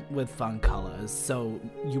them with fun colors so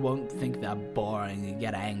you won't think they're boring and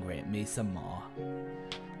get angry at me some more.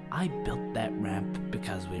 I built that ramp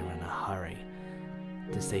because we were in a hurry.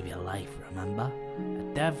 to save your life, remember?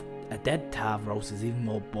 A dead Tavros is even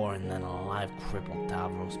more boring than a live crippled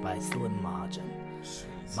Tavros by a slim margin.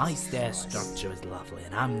 My stair structure is lovely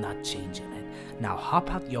and I'm not changing it. Now hop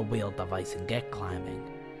out your wheel device and get climbing.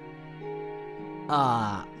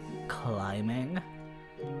 Climbing?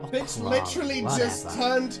 Oh, Bitch Chloe, literally just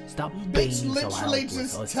turned. Stop being Bitch so literally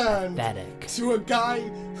helpless, just it's turned pathetic. to a guy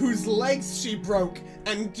whose legs she broke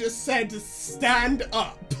and just said, "Stand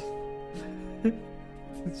up."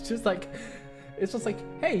 It's just like,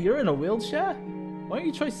 hey, you're in a wheelchair? Why don't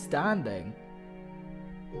you try standing?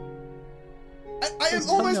 I am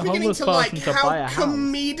almost beginning to like how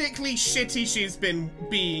comedically shitty she's been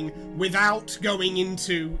being without going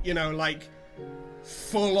into, you know, like,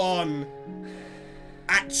 full on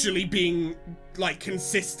actually being, like,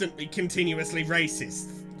 consistently, continuously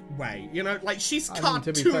racist way. You know, like, she's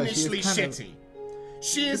cartoonishly shitty.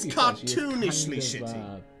 She is cartoonishly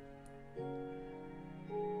shitty.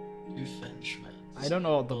 I don't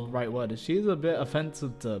know what the right word is. She's a bit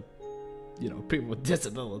offensive to, you know, people with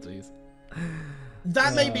disabilities.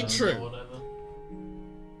 That may be true.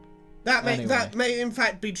 That may in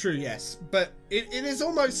fact be true, yes. But it is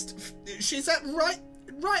almost, she's at right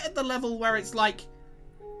at the level where it's like,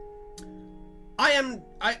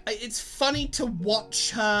 it's funny to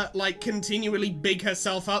watch her like continually big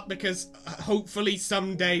herself up because hopefully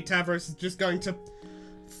someday Tavros is just going to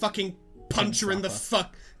fucking punch her in the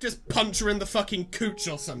fucking cooch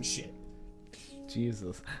or some shit.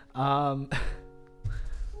 Jesus. You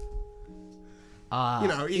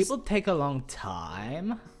know, it will take a long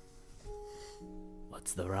time.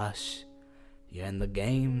 What's the rush? You're in the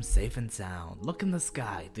game, safe and sound. Look in the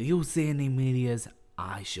sky. Do you see any meteors?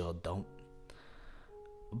 I sure don't.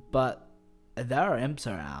 But there are imps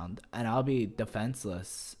around, and I'll be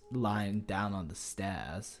defenseless lying down on the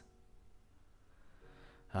stairs.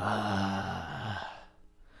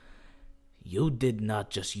 You did not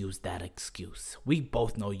just use that excuse. We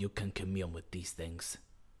both know you can commune with these things.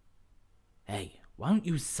 Hey, why don't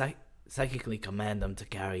you psychically command them to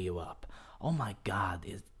carry you up? Oh my god,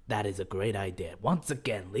 that is a great idea. Once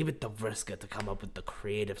again, leave it to Vriska to come up with the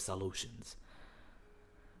creative solutions.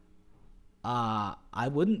 I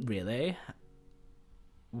wouldn't really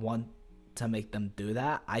want to make them do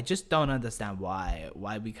that. I just don't understand why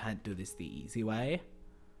we can't do this the easy way.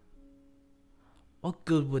 What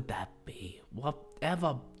good would that be?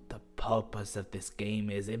 Whatever the purpose of this game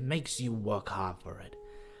is, it makes you work hard for it.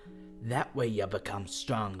 That way you become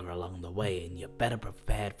stronger along the way and you're better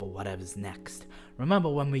prepared for whatever's next. Remember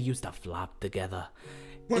when we used to flop together?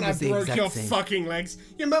 When I broke your fucking legs?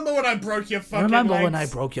 You remember when I broke your fucking legs? Remember when I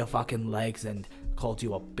broke your fucking legs and called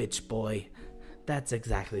you a bitch boy? That's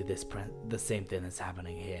exactly the same thing that's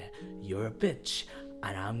happening here. You're a bitch,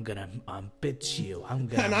 and I'm gonna bitch you. I'm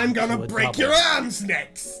gonna break your arms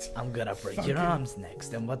next. I'm gonna break your arms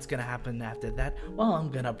next, and what's gonna happen after that? Well, I'm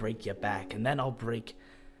gonna break your back, and then I'll break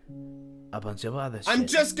a bunch of other shit. I'm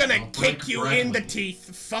just gonna kick you in the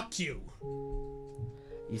teeth. Fuck you.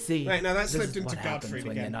 You see, right, now that this slipped is into what happens Godfrey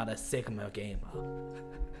when again. you're not a Sigma gamer.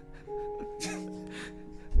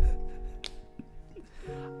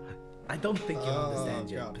 I don't think you understand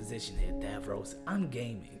your position here, Davros. I'm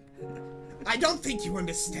gaming. I don't think you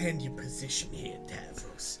understand your position here,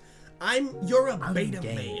 Davros. You're a beta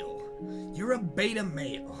male. You're a beta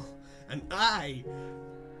male. And I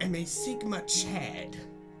am a Sigma Chad.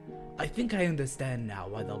 I think I understand now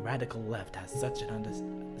why the radical left has such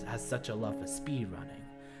a love for speedrunning.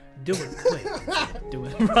 Do it quick. Do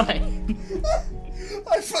it right.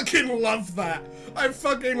 I fucking love that. I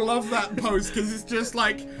fucking love that post because it's just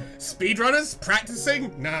like, speedrunners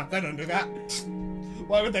practicing? Nah, they don't do that.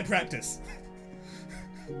 Why would they practice?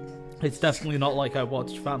 It's definitely not like I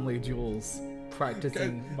watched Family Jewels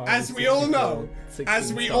practicing. As we all know,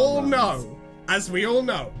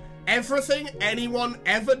 everything anyone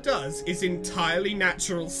ever does is entirely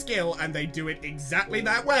natural skill, and they do it exactly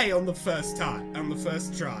that way on the first try.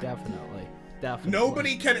 Definitely.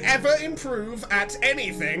 Nobody can ever improve at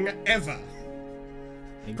anything, ever.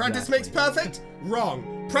 Exactly. Practice makes perfect?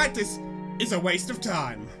 Wrong. Practice is a waste of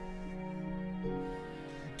time.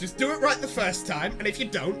 Just do it right the first time, and if you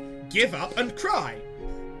don't, give up and cry.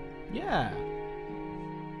 Yeah.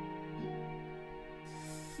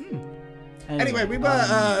 Anyway, we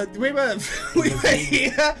were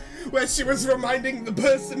here where she was reminding the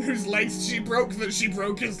person whose legs she broke that she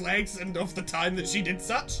broke his legs and of the time that she did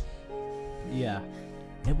such. Yeah,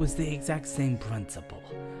 it was the exact same principle.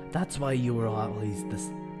 That's why you were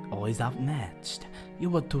always outmatched. You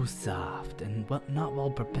were too soft and not well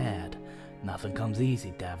prepared. Nothing comes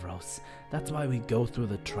easy, Davros. That's why we go through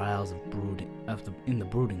the trials of brooding in the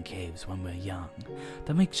brooding caves when we're young,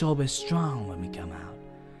 to make sure we're strong when we come out.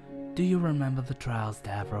 Do you remember the trials,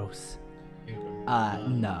 Davros?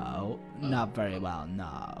 No, not very well,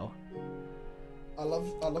 no. I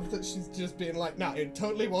love that she's just being like, no, it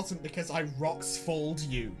totally wasn't because I rocks-falled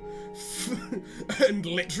you and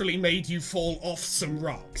literally made you fall off some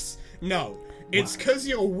rocks. No, it's because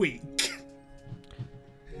you're weak.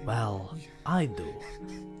 Well, I do.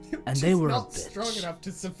 And She's they were not a bitch. strong enough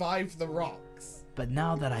to survive the rocks. But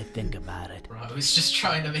now that I think about it, Bro, he's just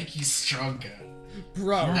trying to make you stronger.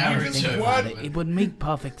 Bro, now that I you think just about weren't... it would make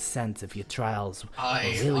perfect sense if your trials were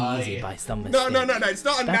really easy by some mistake. No, it's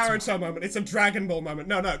not a Naruto moment, it's a Dragon Ball moment.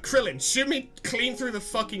 No, Krillin, shoot me clean through the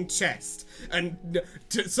fucking chest, and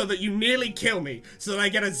so that you nearly kill me, so that I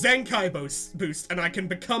get a Zenkai boost, and I can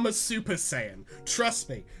become a Super Saiyan. Trust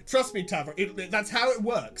me, Tavro, that's how it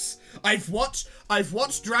works. I've watched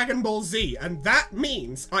Dragon Ball Z, and that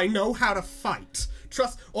means I know how to fight.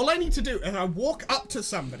 Trust, all I need to do is I walk up to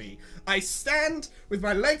somebody, I stand with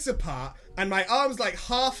my legs apart and my arms like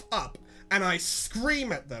half up, and I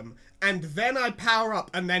scream at them, and then I power up,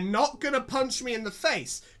 and they're not gonna punch me in the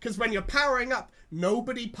face, because when you're powering up,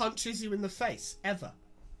 nobody punches you in the face, ever.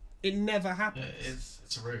 It never happens.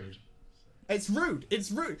 It's rude. It's rude.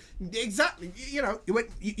 Exactly. You know,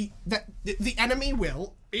 the enemy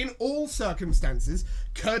will, in all circumstances,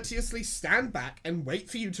 courteously stand back and wait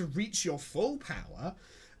for you to reach your full power,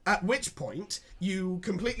 at which point you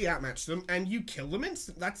completely outmatch them and you kill them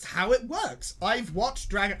instantly. That's how it works. I've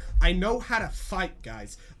watched I know how to fight,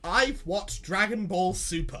 guys. I've watched Dragon Ball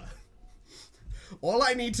Super. All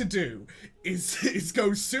I need to do is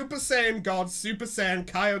go Super Saiyan God, Super Saiyan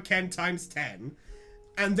Kaioken times 10,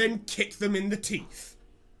 and then kick them in the teeth.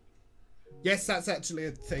 Yes, that's actually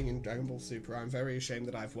a thing in Dragon Ball Super. I'm very ashamed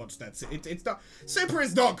that I've watched that. It's not... Super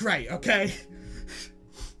is not great, okay?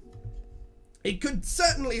 It could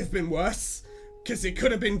certainly have been worse, because it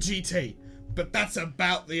could have been GT. But that's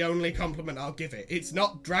about the only compliment I'll give it. It's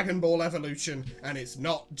not Dragon Ball Evolution, and it's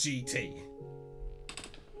not GT.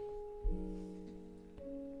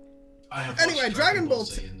 I have Anyway, Dragon Ball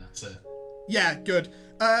Z, and that's it. Yeah, good.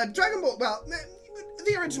 Dragon Ball, well...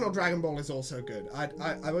 The original Dragon Ball is also good.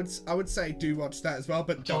 I would say do watch that as well,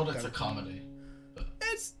 but I'm told it's a comedy. But...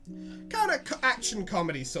 It's kind of action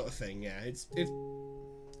comedy sort of thing. Yeah, it's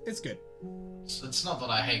good. It's not that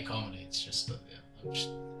I hate comedy. It's just that it's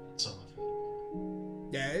all I feel.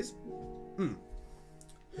 Yeah, it's.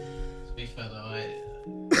 To be fair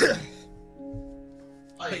though,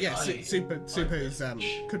 but yeah, Super is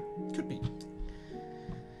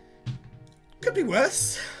could be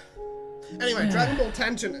worse. Anyway, Dragon Ball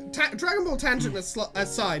Tangent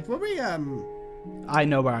aside, were we I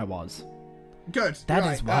know where I was. Good. That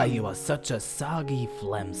right, is why you are such a soggy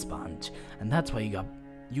phlegm sponge, and that's why you got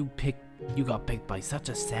picked by such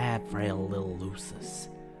a sad, frail little Lucis.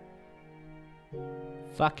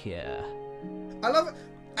 Fuck yeah. I love it.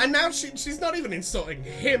 And now she's not even insulting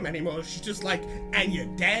him anymore. She's just like, and your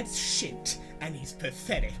dad's shit, and he's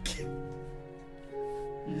pathetic.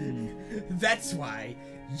 That's why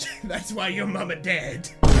your mama dead.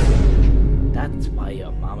 That's why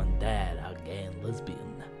your mom and dad are gay and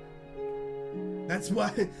lesbian. That's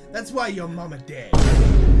why your mama dead.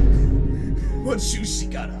 What shoes she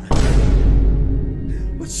got on?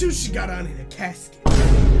 What shoes she got on in a casket?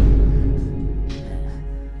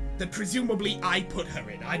 That presumably I put her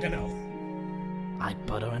in, I don't know. I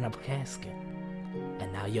put her in a casket.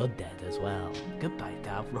 And now you're dead as well. Goodbye,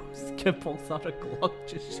 Davros. Kid pulls out a Glock,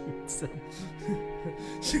 just shoots him.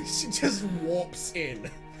 she just warps in.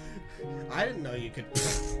 I didn't know you could.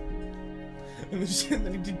 And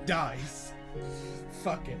then he dies.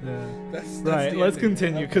 Fuck it. Yeah. That's right, let's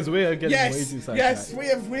continue because we are getting way too sidetracked. Yes,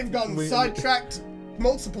 we've gotten sidetracked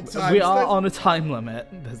multiple times. We are on a time limit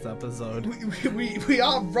this episode. We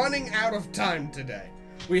are running out of time today.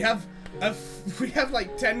 We have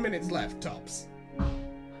like 10 minutes left tops.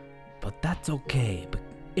 But that's okay. But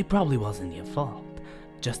it probably wasn't your fault.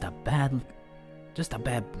 Just a bad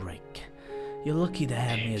break. You're lucky to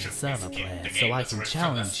have me as a server player, so I can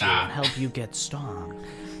challenge you and help you get strong.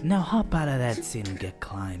 Now hop out of that scene and get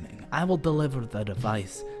climbing. I will deliver the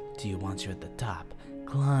device to you once you're at the top.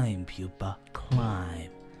 Climb, pupa, climb.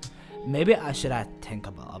 Maybe I should ask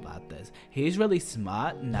Tinkerbell about this. He's really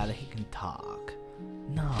smart now that he can talk.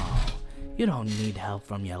 No, you don't need help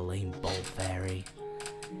from your lame bull fairy.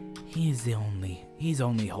 He's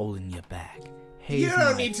only holding you back. He's you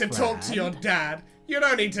don't my need to talk to your friend. dad. You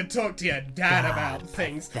don't need to talk to your dad God, about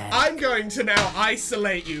things. pathetic. I'm going to now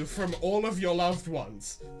isolate you from all of your loved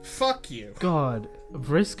ones. Fuck you. God,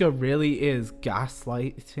 Vriska really is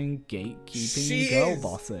gaslighting, gatekeeping, girl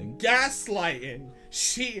bossing. Gaslighting.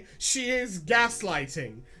 She is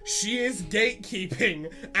gaslighting. She is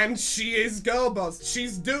gatekeeping, and she is girl boss.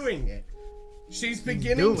 She's doing it. She's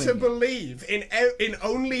beginning to believe in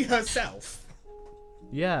only herself.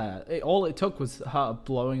 Yeah, all it took was her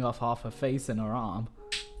blowing off half her face and her arm.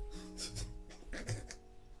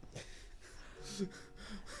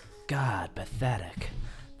 God, pathetic.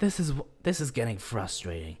 This is getting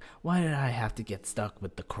frustrating. Why did I have to get stuck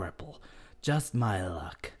with the cripple? Just my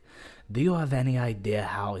luck. Do you have any idea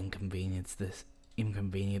how inconvenient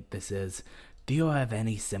this is? Do you have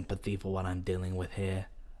any sympathy for what I'm dealing with here?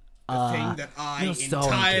 The thing that I you're so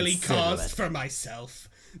entirely caused inconsiderate. for myself.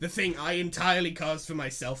 The thing I entirely caused for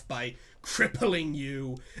myself by crippling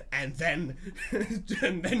you and then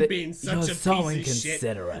being such You're a so piece of shit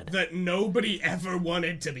inconsiderate. that nobody ever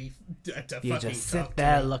wanted to be to You fucking just talk sit to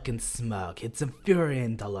there me. looking smug. It's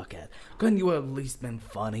infuriating to look at. Couldn't you have at least been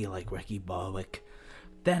funny like Ricky Barwick?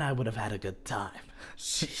 Then I would have had a good time.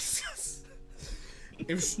 Jesus.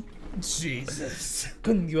 Jesus.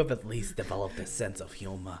 Couldn't you have at least developed a sense of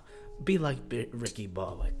humor? Be like Ricky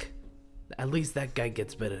Barwick. At least that guy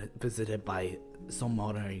gets visited by some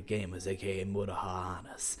ordinary gamers, aka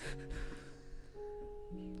Mutahanas.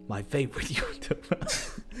 My favorite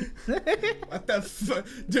YouTuber. What the fuck?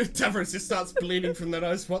 Dude, Tavros just starts bleeding from the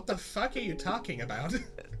nose. What the fuck are you talking about?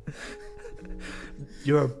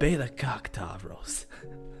 You're a beta cock, Tavros.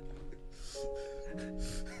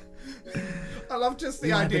 I love just the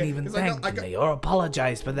You idea. haven't even 'cause thanked me or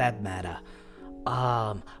apologized for that matter.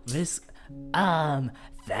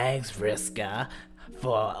 Thanks, Vriska,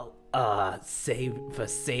 for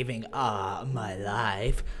saving my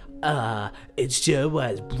life. It sure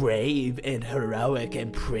was brave and heroic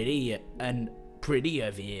and pretty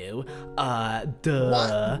of you.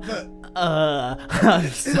 Duh. I'm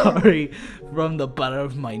sorry from the bottom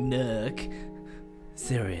of my neck.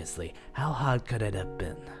 Seriously, how hard could it have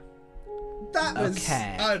been? That was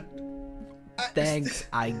Okay. Thanks,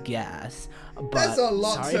 I guess. But there's a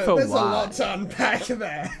lot sorry to for there's what? a lot to unpack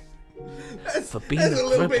there. For being There's a a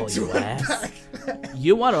little bit cripple, to you ask. unpack there.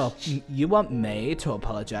 You want me to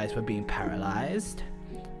apologize for being paralyzed?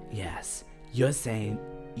 Yes. You're saying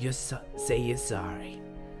you're sorry.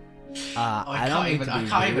 I don't mean to be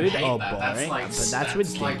rude or boring, but that's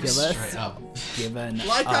ridiculous. Straight up. Given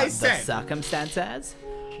Like I the said. circumstances.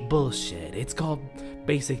 Bullshit. It's called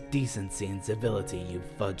basic decency and civility, you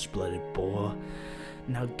fudge-blooded boar.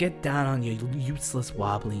 Now get down on your useless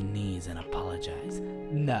wobbly knees and apologize.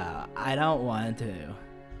 No, I don't want to.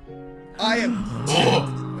 I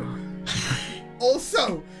am.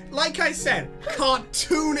 Also, like I said,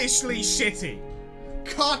 cartoonishly shitty.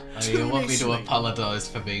 Cartoonishly. You want me to apologize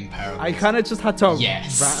for being paralyzed? I kind of just had to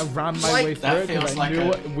Yes. ram my Like, way that through it feels because I like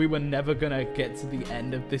knew a- we were never gonna get to the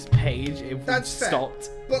end of this page if we That's fair. stopped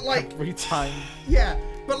But like, every time. yeah,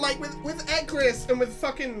 but like with Ecris and with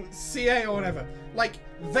fucking CA or whatever, like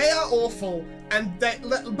they are awful, and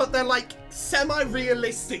but they're like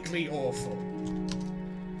semi-realistically awful.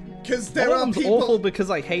 Because there One are of them's people. awful because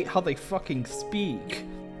I hate how they fucking speak.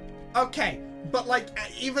 Okay, but like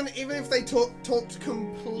even if they talked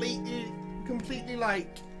completely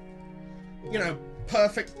like, you know,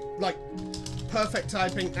 perfect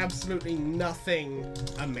typing, absolutely nothing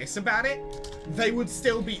amiss about it, they would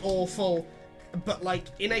still be awful, but like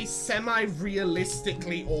in a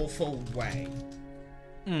semi-realistically awful way.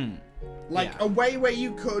 Like yeah. a way where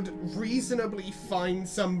you could reasonably find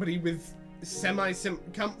somebody with somewhat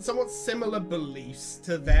similar beliefs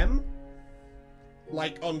to them,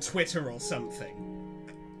 like on Twitter or something.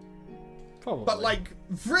 Probably. But like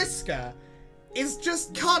Vriska is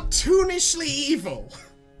just cartoonishly evil.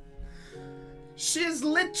 She is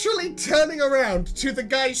literally turning around to the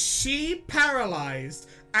guy she paralyzed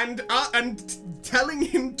and telling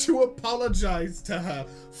him to apologize to her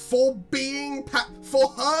for being for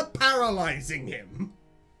her paralyzing him.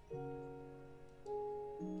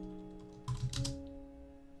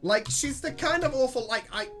 Like, she's the kind of awful,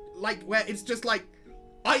 like where it's just like,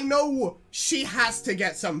 I know she has to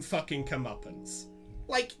get some fucking comeuppance.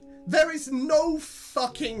 Like, there is no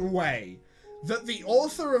fucking way that the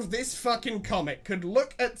author of this fucking comic could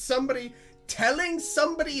look at somebody telling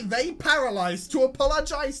somebody they paralyzed to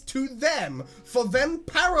apologize to them for them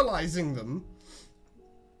paralyzing them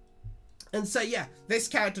and say, yeah, this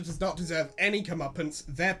character does not deserve any comeuppance,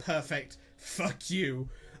 they're perfect, fuck you.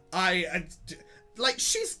 Like,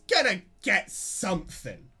 she's gonna get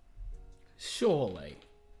something. Surely.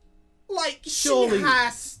 Like, Surely. she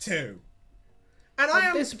has to. And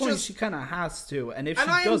At this point, she kind of has to. And if she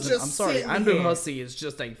doesn't, I'm sorry, Andrew Hussey is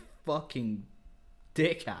just a fucking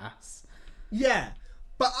dick ass. Yeah.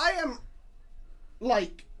 But I am,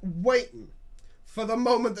 like, waiting for the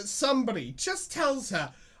moment that somebody just tells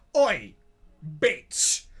her, "Oi,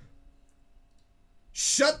 bitch.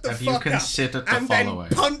 Shut the fuck up," and then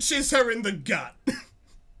punches her in the gut.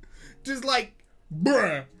 Just like,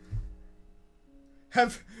 bruh.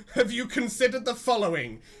 Have you considered the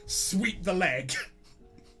following? Sweep the leg.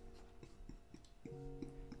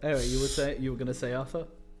 Anyway, you were gonna say Arthur?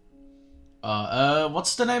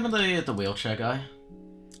 What's the name of the wheelchair guy?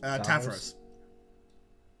 Tavros.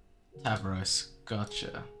 Tavros,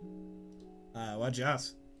 gotcha. Why'd you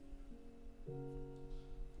ask?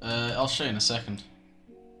 I'll show you in a second.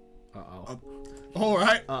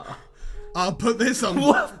 Alright. I'll put this on.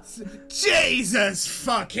 What? Jesus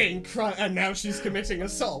fucking Christ. And now she's committing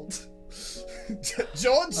assault.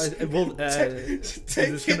 George, take it be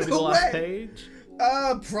away. Last page?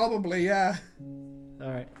 Probably, yeah.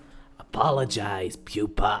 Alright. Apologize,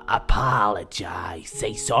 pupa. Apologize.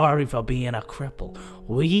 Say sorry for being a cripple.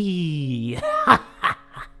 Wee.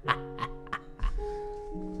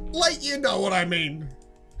 Like, you know what I mean.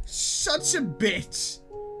 Such a bitch.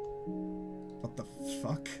 What the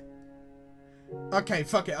fuck? Okay,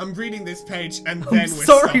 fuck it. I'm reading this page and then we're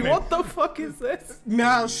sorry, stopping. what the fuck is this?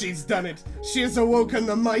 Now she's done it. She has awoken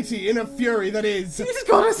the mighty in a fury that is. He's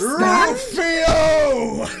got a stand.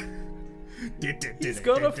 Rufio! He's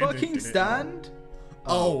got a fucking stand?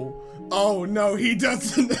 Oh no, he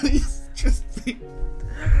doesn't. He's just.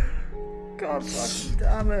 God fucking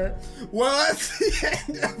damn it. Well, that's the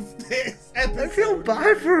end of this episode. I feel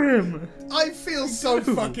bad for him. I feel so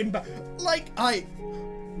fucking bad. Like, I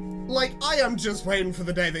am just waiting for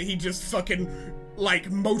the day that he just fucking, like,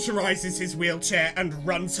 motorizes his wheelchair and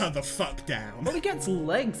runs her the fuck down. Well, he gets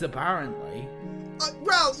legs, apparently.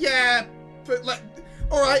 Well, yeah, but, like,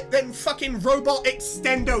 alright, then fucking robot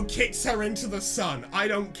extendo kicks her into the sun. I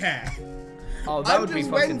don't care. Oh, that would be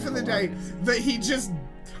fucking waiting for the day that he just...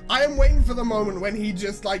 I am waiting for the moment when he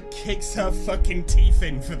just, like, kicks her fucking teeth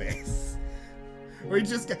in for this. Where he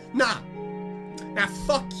just goes, nah,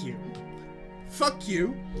 fuck you. Fuck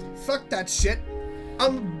you. Fuck that shit.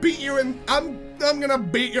 I'm gonna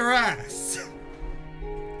beat your ass.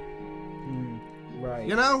 Right.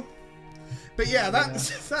 You know? But yeah,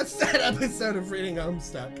 that's that episode of Reading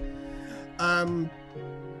Homestuck.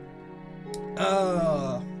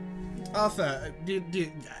 Arthur,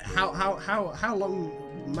 how long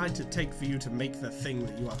might it take for you to make the thing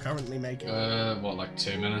that you are currently making? What, like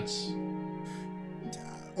 2 minutes?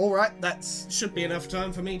 Alright, that should be enough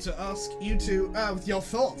time for me to ask you to, your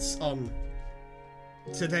thoughts on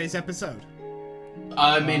today's episode.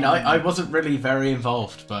 I mean, I wasn't really very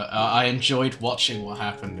involved, but I enjoyed watching what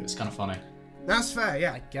happened. It was kind of funny. That's fair,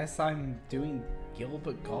 yeah. I guess I'm doing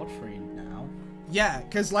Gilbert Godfrey now. Yeah,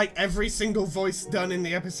 because, like, every single voice done in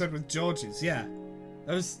the episode with George's, yeah.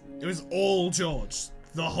 It was all George,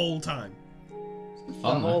 the whole time.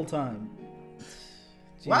 Fun, the whole time.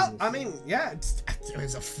 Jesus. Well, I mean, yeah, it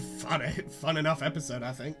was a fun enough episode,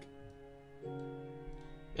 I think.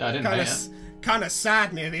 Yeah, I didn't hate it. Kind of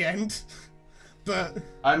sad near the end, but...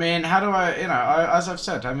 I mean, how do I, as I've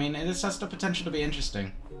said, I mean, this has the potential to be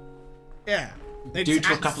interesting. Yeah. Due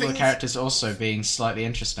to a couple of the characters also being slightly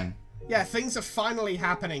interesting. Yeah, things are finally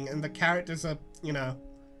happening and the characters are,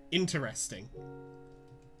 interesting.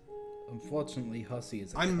 Unfortunately, Hussey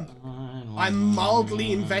is I'm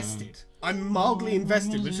mildly invested.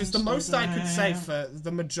 Which is the most I could say for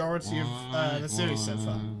the majority of the series so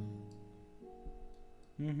far.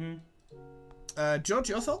 George,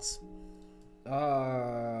 your thoughts?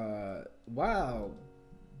 Wow.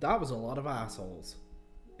 That was a lot of assholes.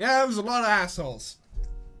 Yeah, it was a lot of assholes.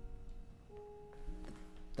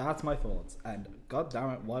 That's my thoughts. And god damn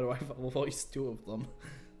it, why do I voice 2 of them?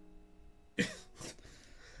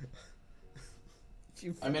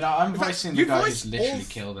 I mean, I'm voicing the guy who's literally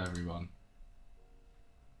killed everyone.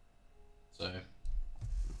 So,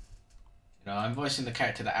 I'm voicing the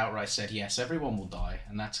character that outright said, yes, everyone will die,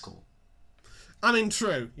 and that's cool. I mean,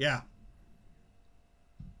 true, yeah.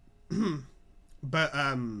 But,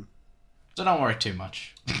 so don't worry too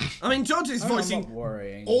much. I mean, George is voicing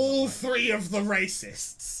all 3 of the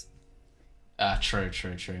racists. True.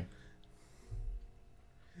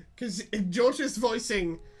 Because George is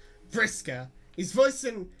voicing Brisker, he's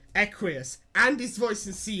voicing Equius, and he's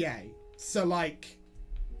voicing CA. So, like...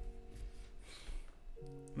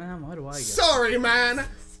 Man, why do I get... Sorry, man!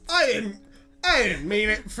 I didn't mean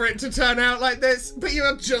it for it to turn out like this, but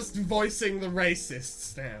you're just voicing the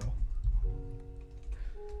racists now.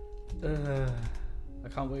 I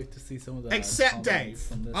can't wait to see some of the Except Dave, comments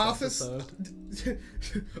from this Arthur's episode.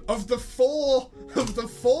 of the four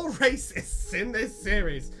racists in this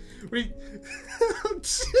series, we.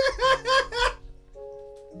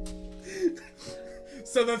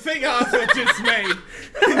 So the thing Arthur just made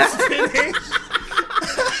is finished.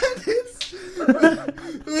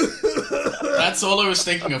 That's all I was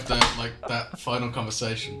thinking of that final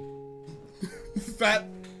conversation.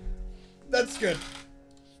 That's good.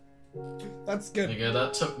 That's good. There you go,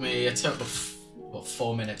 it took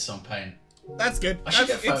 4 minutes on Paint. That's good. I should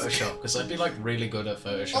get Photoshop, because I'd be like really good at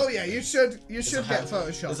Photoshop. Oh yeah, you should get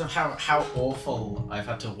Photoshop. Because of how awful I've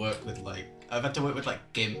had to work with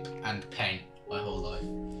GIMP and Paint my whole life.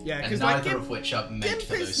 Yeah, and because neither of which are meant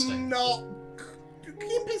for those things.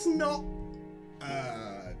 GIMP is not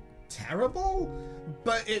terrible,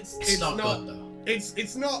 but it's not good though.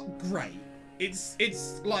 It's not great. It's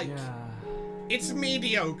like it's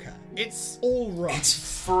mediocre. It's all right.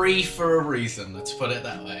 It's free for a reason. Let's put it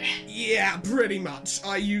that way. Yeah, pretty much.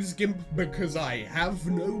 I use GIMP because I have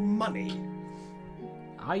no money.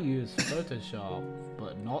 I use Photoshop,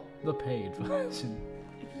 but not the paid version.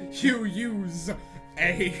 You use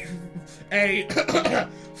a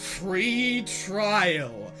free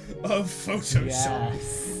trial of Photoshop.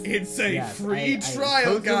 Yes. It's a free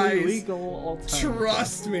trial, totally guys. legal alternative.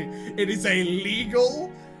 Trust me, it is a legal,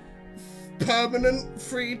 permanent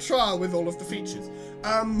free trial with all of the features.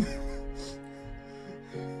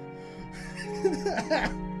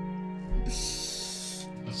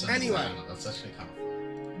 Anyway. That's actually kind of fun.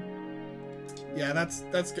 Yeah,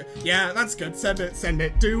 that's good. Yeah, that's good. Send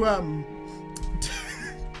it. Do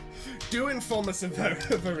do inform us of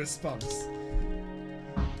a response.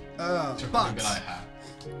 But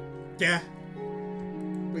yeah,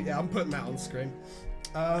 I'm putting that on screen.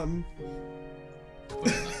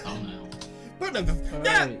 Putting in the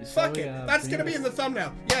fuck it. That's gonna be in the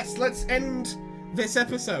thumbnail. Yes, let's end this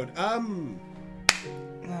episode.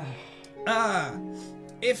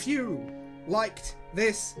 If you liked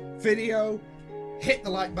this video, hit the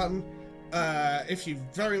like button. If you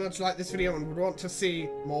very much like this video and would want to see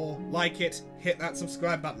more like it, hit that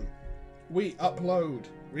subscribe button. We upload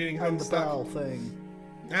reading Homestuck. And the bell thing.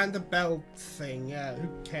 And the bell thing, yeah, who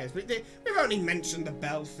cares? We've only mentioned the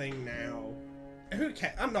bell thing now. Who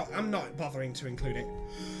cares? I'm not bothering to include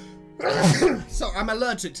it. So I'm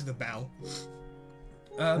allergic to the bell.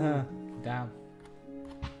 Damn.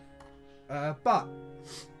 But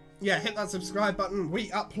yeah, hit that subscribe button. We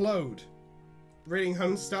upload Reading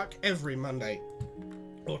Homestuck every Monday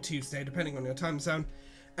or Tuesday, depending on your time zone,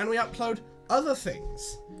 and we upload other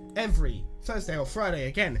things every Thursday or Friday,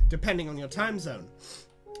 again, depending on your time zone.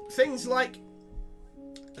 Things like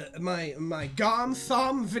my Garm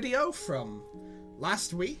Thumb video from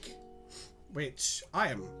last week, which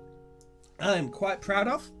I am quite proud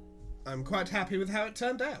of. I'm quite happy with how it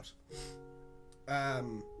turned out.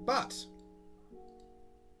 But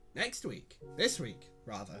this week,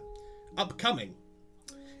 upcoming,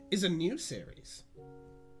 is a new series.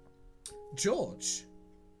 George,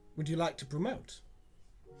 would you like to promote?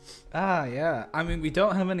 Yeah. I mean, we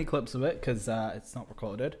don't have any clips of it because it's not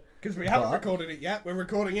recorded. Because we haven't recorded it yet. We're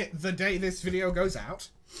recording it the day this video goes out.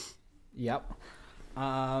 Yep.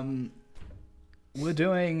 We're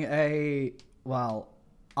doing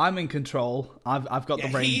I'm in control. I've got the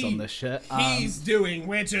reins on this shit.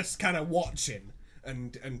 We're just kind of watching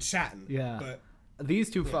and chatting. Yeah. But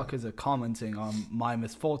these two fuckers are commenting on my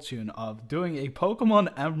misfortune of doing a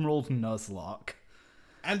Pokemon Emerald Nuzlocke.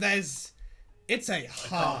 And it's a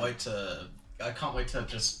hard... I can't wait to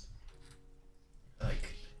just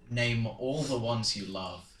name all the ones you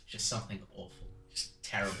love. Just something awful. Just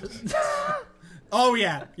terrible things. Oh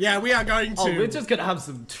yeah, we are going to. Oh, we're just gonna have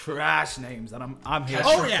some trash names, and I'm here.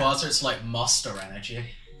 It's like Monster Energy.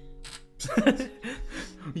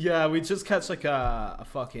 Yeah, we just catch like a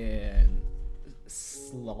fucking a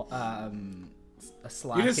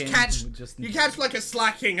slacking. You catch like a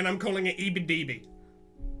slacking, and I'm calling it EBDB.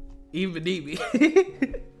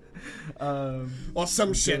 EBDB. Or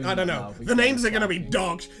some shit. I don't know. The names are gonna be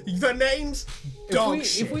dog. The names dog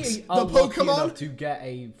shit. If we the Pokemon to get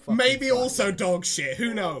a maybe slacking. Also dog shit.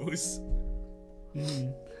 Who knows?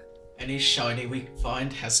 Any shiny we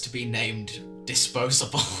find has to be named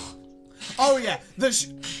disposable. Oh yeah,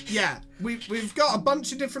 we've got a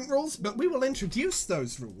bunch of different rules, but we will introduce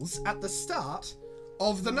those rules at the start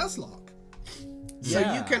of the Nuzlocke. So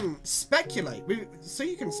you can speculate. So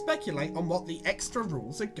you can speculate on what the extra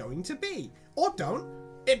rules are going to be, or don't.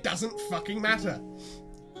 It doesn't fucking matter.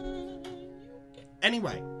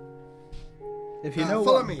 Anyway, if you know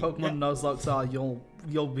what Pokemon Nuzlockes are, you'll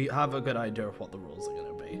have a good idea of what the rules are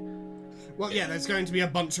gonna be. Well, yeah, there's going to be a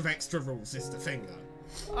bunch of extra rules, is the thing, though.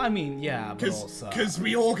 I mean, yeah, but also... Because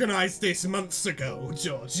we organised this months ago,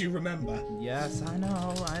 George, you remember? Yes, I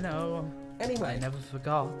know. Anyway. I never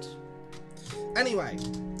forgot. Anyway,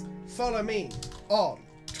 follow me on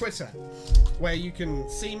Twitter, where you can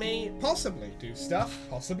see me possibly do stuff,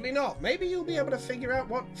 possibly not. Maybe you'll be able to figure out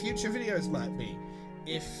what future videos might be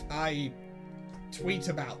if I tweet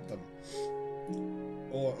about them.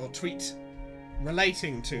 Or tweet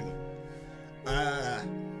relating to them.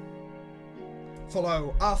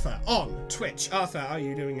 Follow Arthur on Twitch. Arthur, are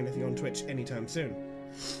you doing anything on Twitch anytime soon?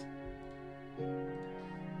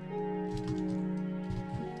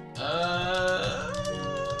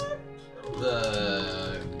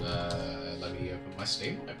 Let me open my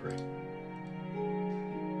Steam library.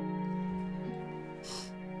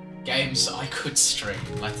 Games I could stream.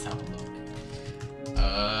 Let's have a look.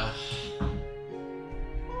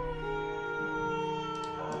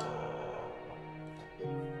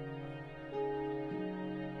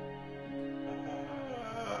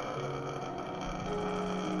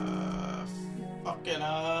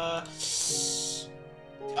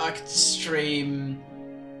 I could stream.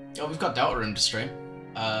 Oh, we've got Deltarune to stream.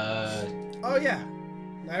 Oh yeah,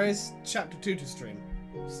 there is Chapter 2 to stream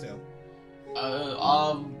still.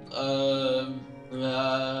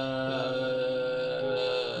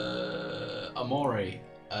 Amori,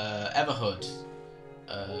 Everhood,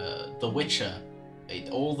 The Witcher,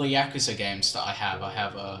 all the Yakuza games that I have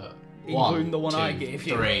Including 1, the one 2, I gave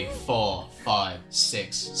you. 3, 4, 5,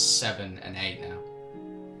 6, 7, and 8 now.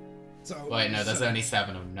 So, Wait, no, there's only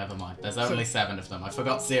 7 of them. Never mind. There's only 7 of them. I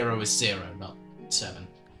forgot 0 is 0, not 7.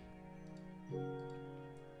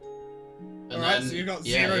 Alright, so you've got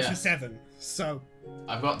 0 to 7. So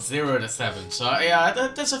I've got 0 to 7. So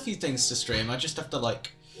yeah, there's a few things to stream. I just have to,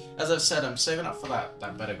 like, as I've said, I'm saving up for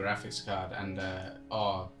that better graphics card, and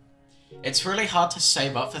it's really hard to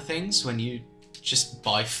save up for things when you just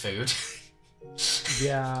buy food.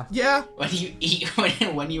 Yeah. Yeah. When you eat,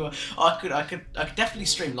 when you, I could definitely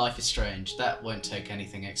stream Life is Strange. That won't take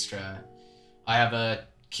anything extra. I have a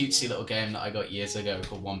cutesy little game that I got years ago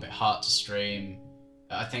called One Bit Heart to stream.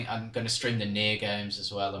 I think I'm going to stream the Nier games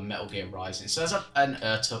as well, and Metal Gear Rising. So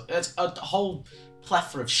there's a whole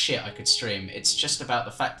plethora of shit I could stream. It's just about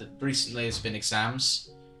the fact that recently there's been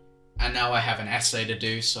exams, and now I have an essay to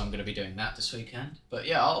do, so I'm going to be doing that this weekend. But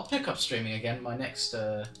yeah, I'll pick up streaming again. My next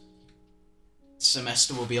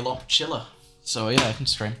semester will be a lot chiller. So yeah, I can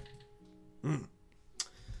stream.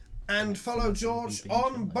 And follow George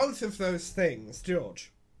on both of those things,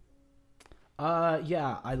 George.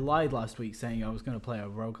 Yeah, I lied last week saying I was going to play a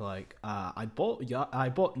roguelike. I bought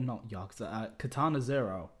not Yakuza, Katana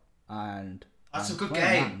Zero, and that's I'm a good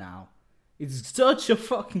playing game that now. It's such a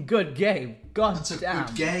fucking good game. God That's damn. a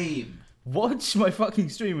good game. Watch my fucking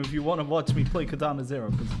stream if you want to watch me play Katana Zero,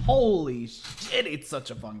 because holy shit, it's such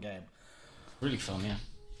a fun game. Really fun, yeah.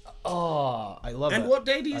 Oh, I love it. And what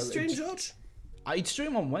day do you stream, George? I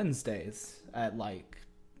stream on Wednesdays at like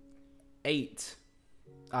 8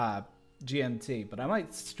 GMT, but I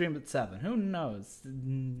might stream at 7. Who knows?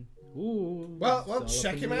 Ooh, Well,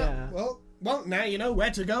 check him out. Well, now you know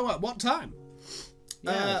where to go at what time.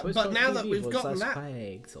 Yeah, but now that we've gotten that,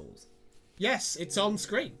 Pixels. yes, it's on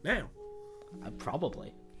screen now.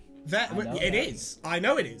 Probably. It is. I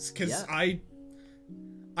know it is, because I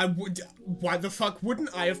would. Why the fuck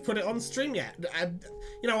wouldn't I have put it on stream yet?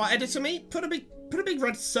 You know what, editor me? Put a big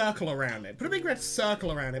red circle around it. Put a big red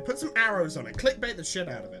circle around it. Put some arrows on it. Clickbait the shit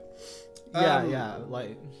out of it. Yeah,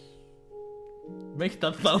 like make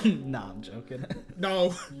the phone. Nah, I'm joking.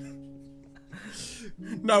 No.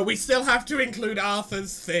 No, we still have to include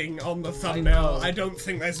Arthur's thing on the thumbnail. I don't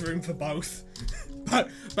think there's room for both.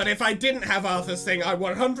 But if I didn't have Arthur's thing, I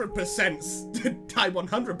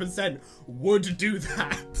 100% would do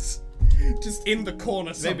that. Just in the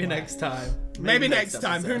corner somewhere. Maybe next time. Maybe next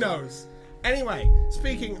time, who knows? Anyway,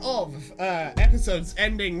 speaking of episodes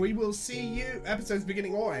ending, we will see you... Episodes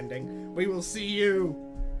beginning or ending. We will see you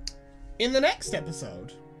in the next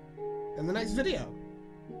episode. In the next video.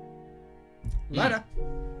 Later.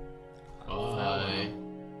 Bye.